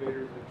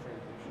motivators and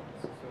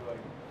transitions? So, like,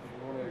 do you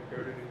want to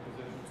go to new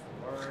positions to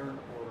learn,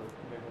 or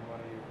make more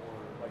money, or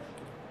like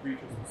reach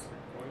a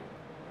specific point?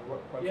 And what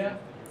questions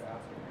did you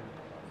ask in your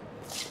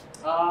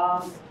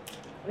process?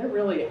 I didn't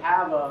really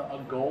have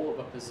a goal of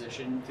a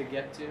position to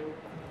get to.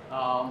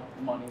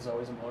 Money's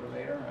always a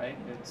motivator, right?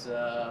 It's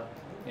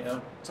you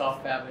know,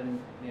 tough having,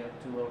 you know,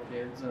 2 little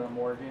kids and a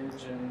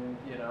mortgage, and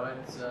you know,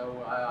 it's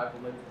I've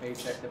lived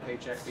paycheck to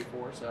paycheck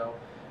before, so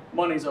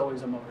money's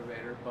always a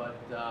motivator. But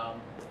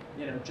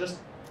you know, just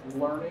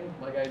learning,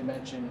 like I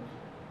mentioned,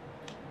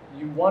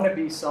 you want to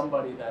be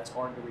somebody that's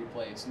hard to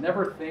replace.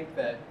 Never think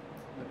that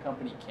the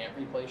company can't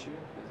replace you,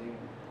 because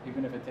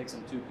even if it takes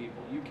them 2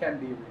 people, you can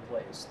be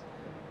replaced.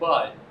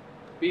 But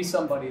be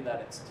somebody that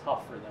it's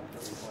tough for them to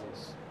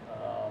replace.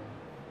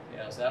 You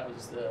know, so that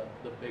was the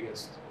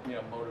biggest, you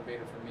know,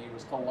 motivator for me,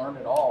 was to learn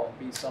it all and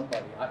be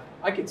somebody.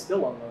 I could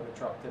still unload a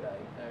truck today.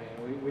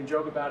 I mean, we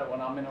joke about it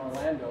when I'm in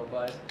Orlando,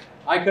 but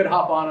I could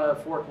hop on a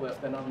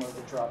forklift and unload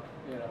the truck,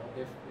 you know,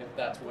 if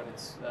that's what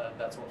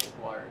that's what's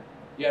required.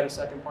 You had a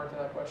second part to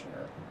that question,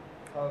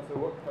 or? So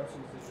what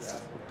questions did you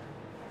ask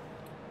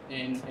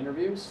In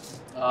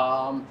interviews,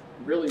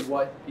 really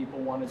what people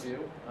want to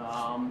do.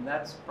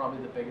 That's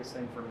probably the biggest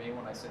thing for me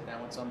when I sit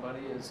down with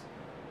somebody is,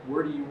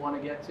 where do you want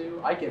to get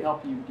to? I can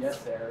help you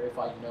get there if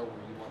I know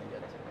where you want to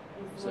get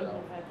to.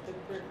 Someone had a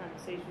career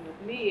conversation with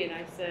me, and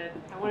I said,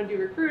 I want to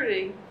do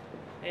recruiting,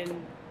 and it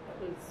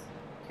was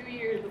 2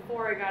 years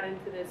before I got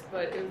into this,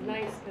 but it was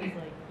nice because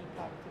like he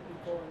talked to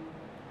people and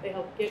they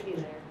helped get me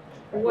there.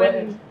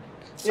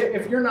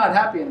 If you're not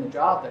happy in the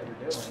job that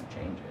you're doing,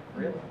 change it,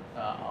 really.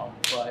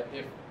 But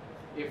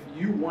if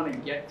you want to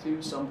get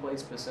to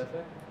someplace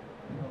specific,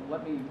 you know,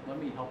 let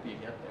me help you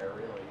get there,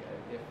 really.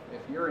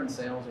 If you're in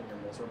sales and you're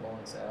miserable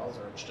in sales,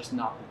 or it's just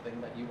not the thing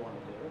that you want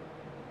to do,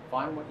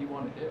 find what you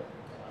want to do.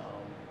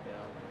 You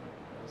know,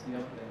 that was the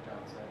other thing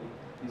John said.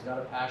 He's got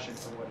a passion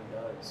for what he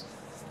does.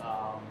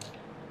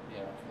 You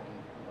know,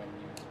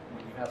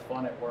 when you have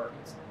fun at work,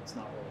 it's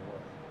not really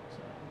work.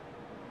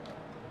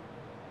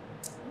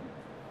 So,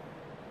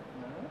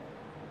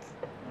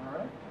 all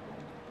right.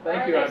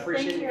 Thank you. I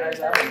appreciate you guys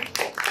having me.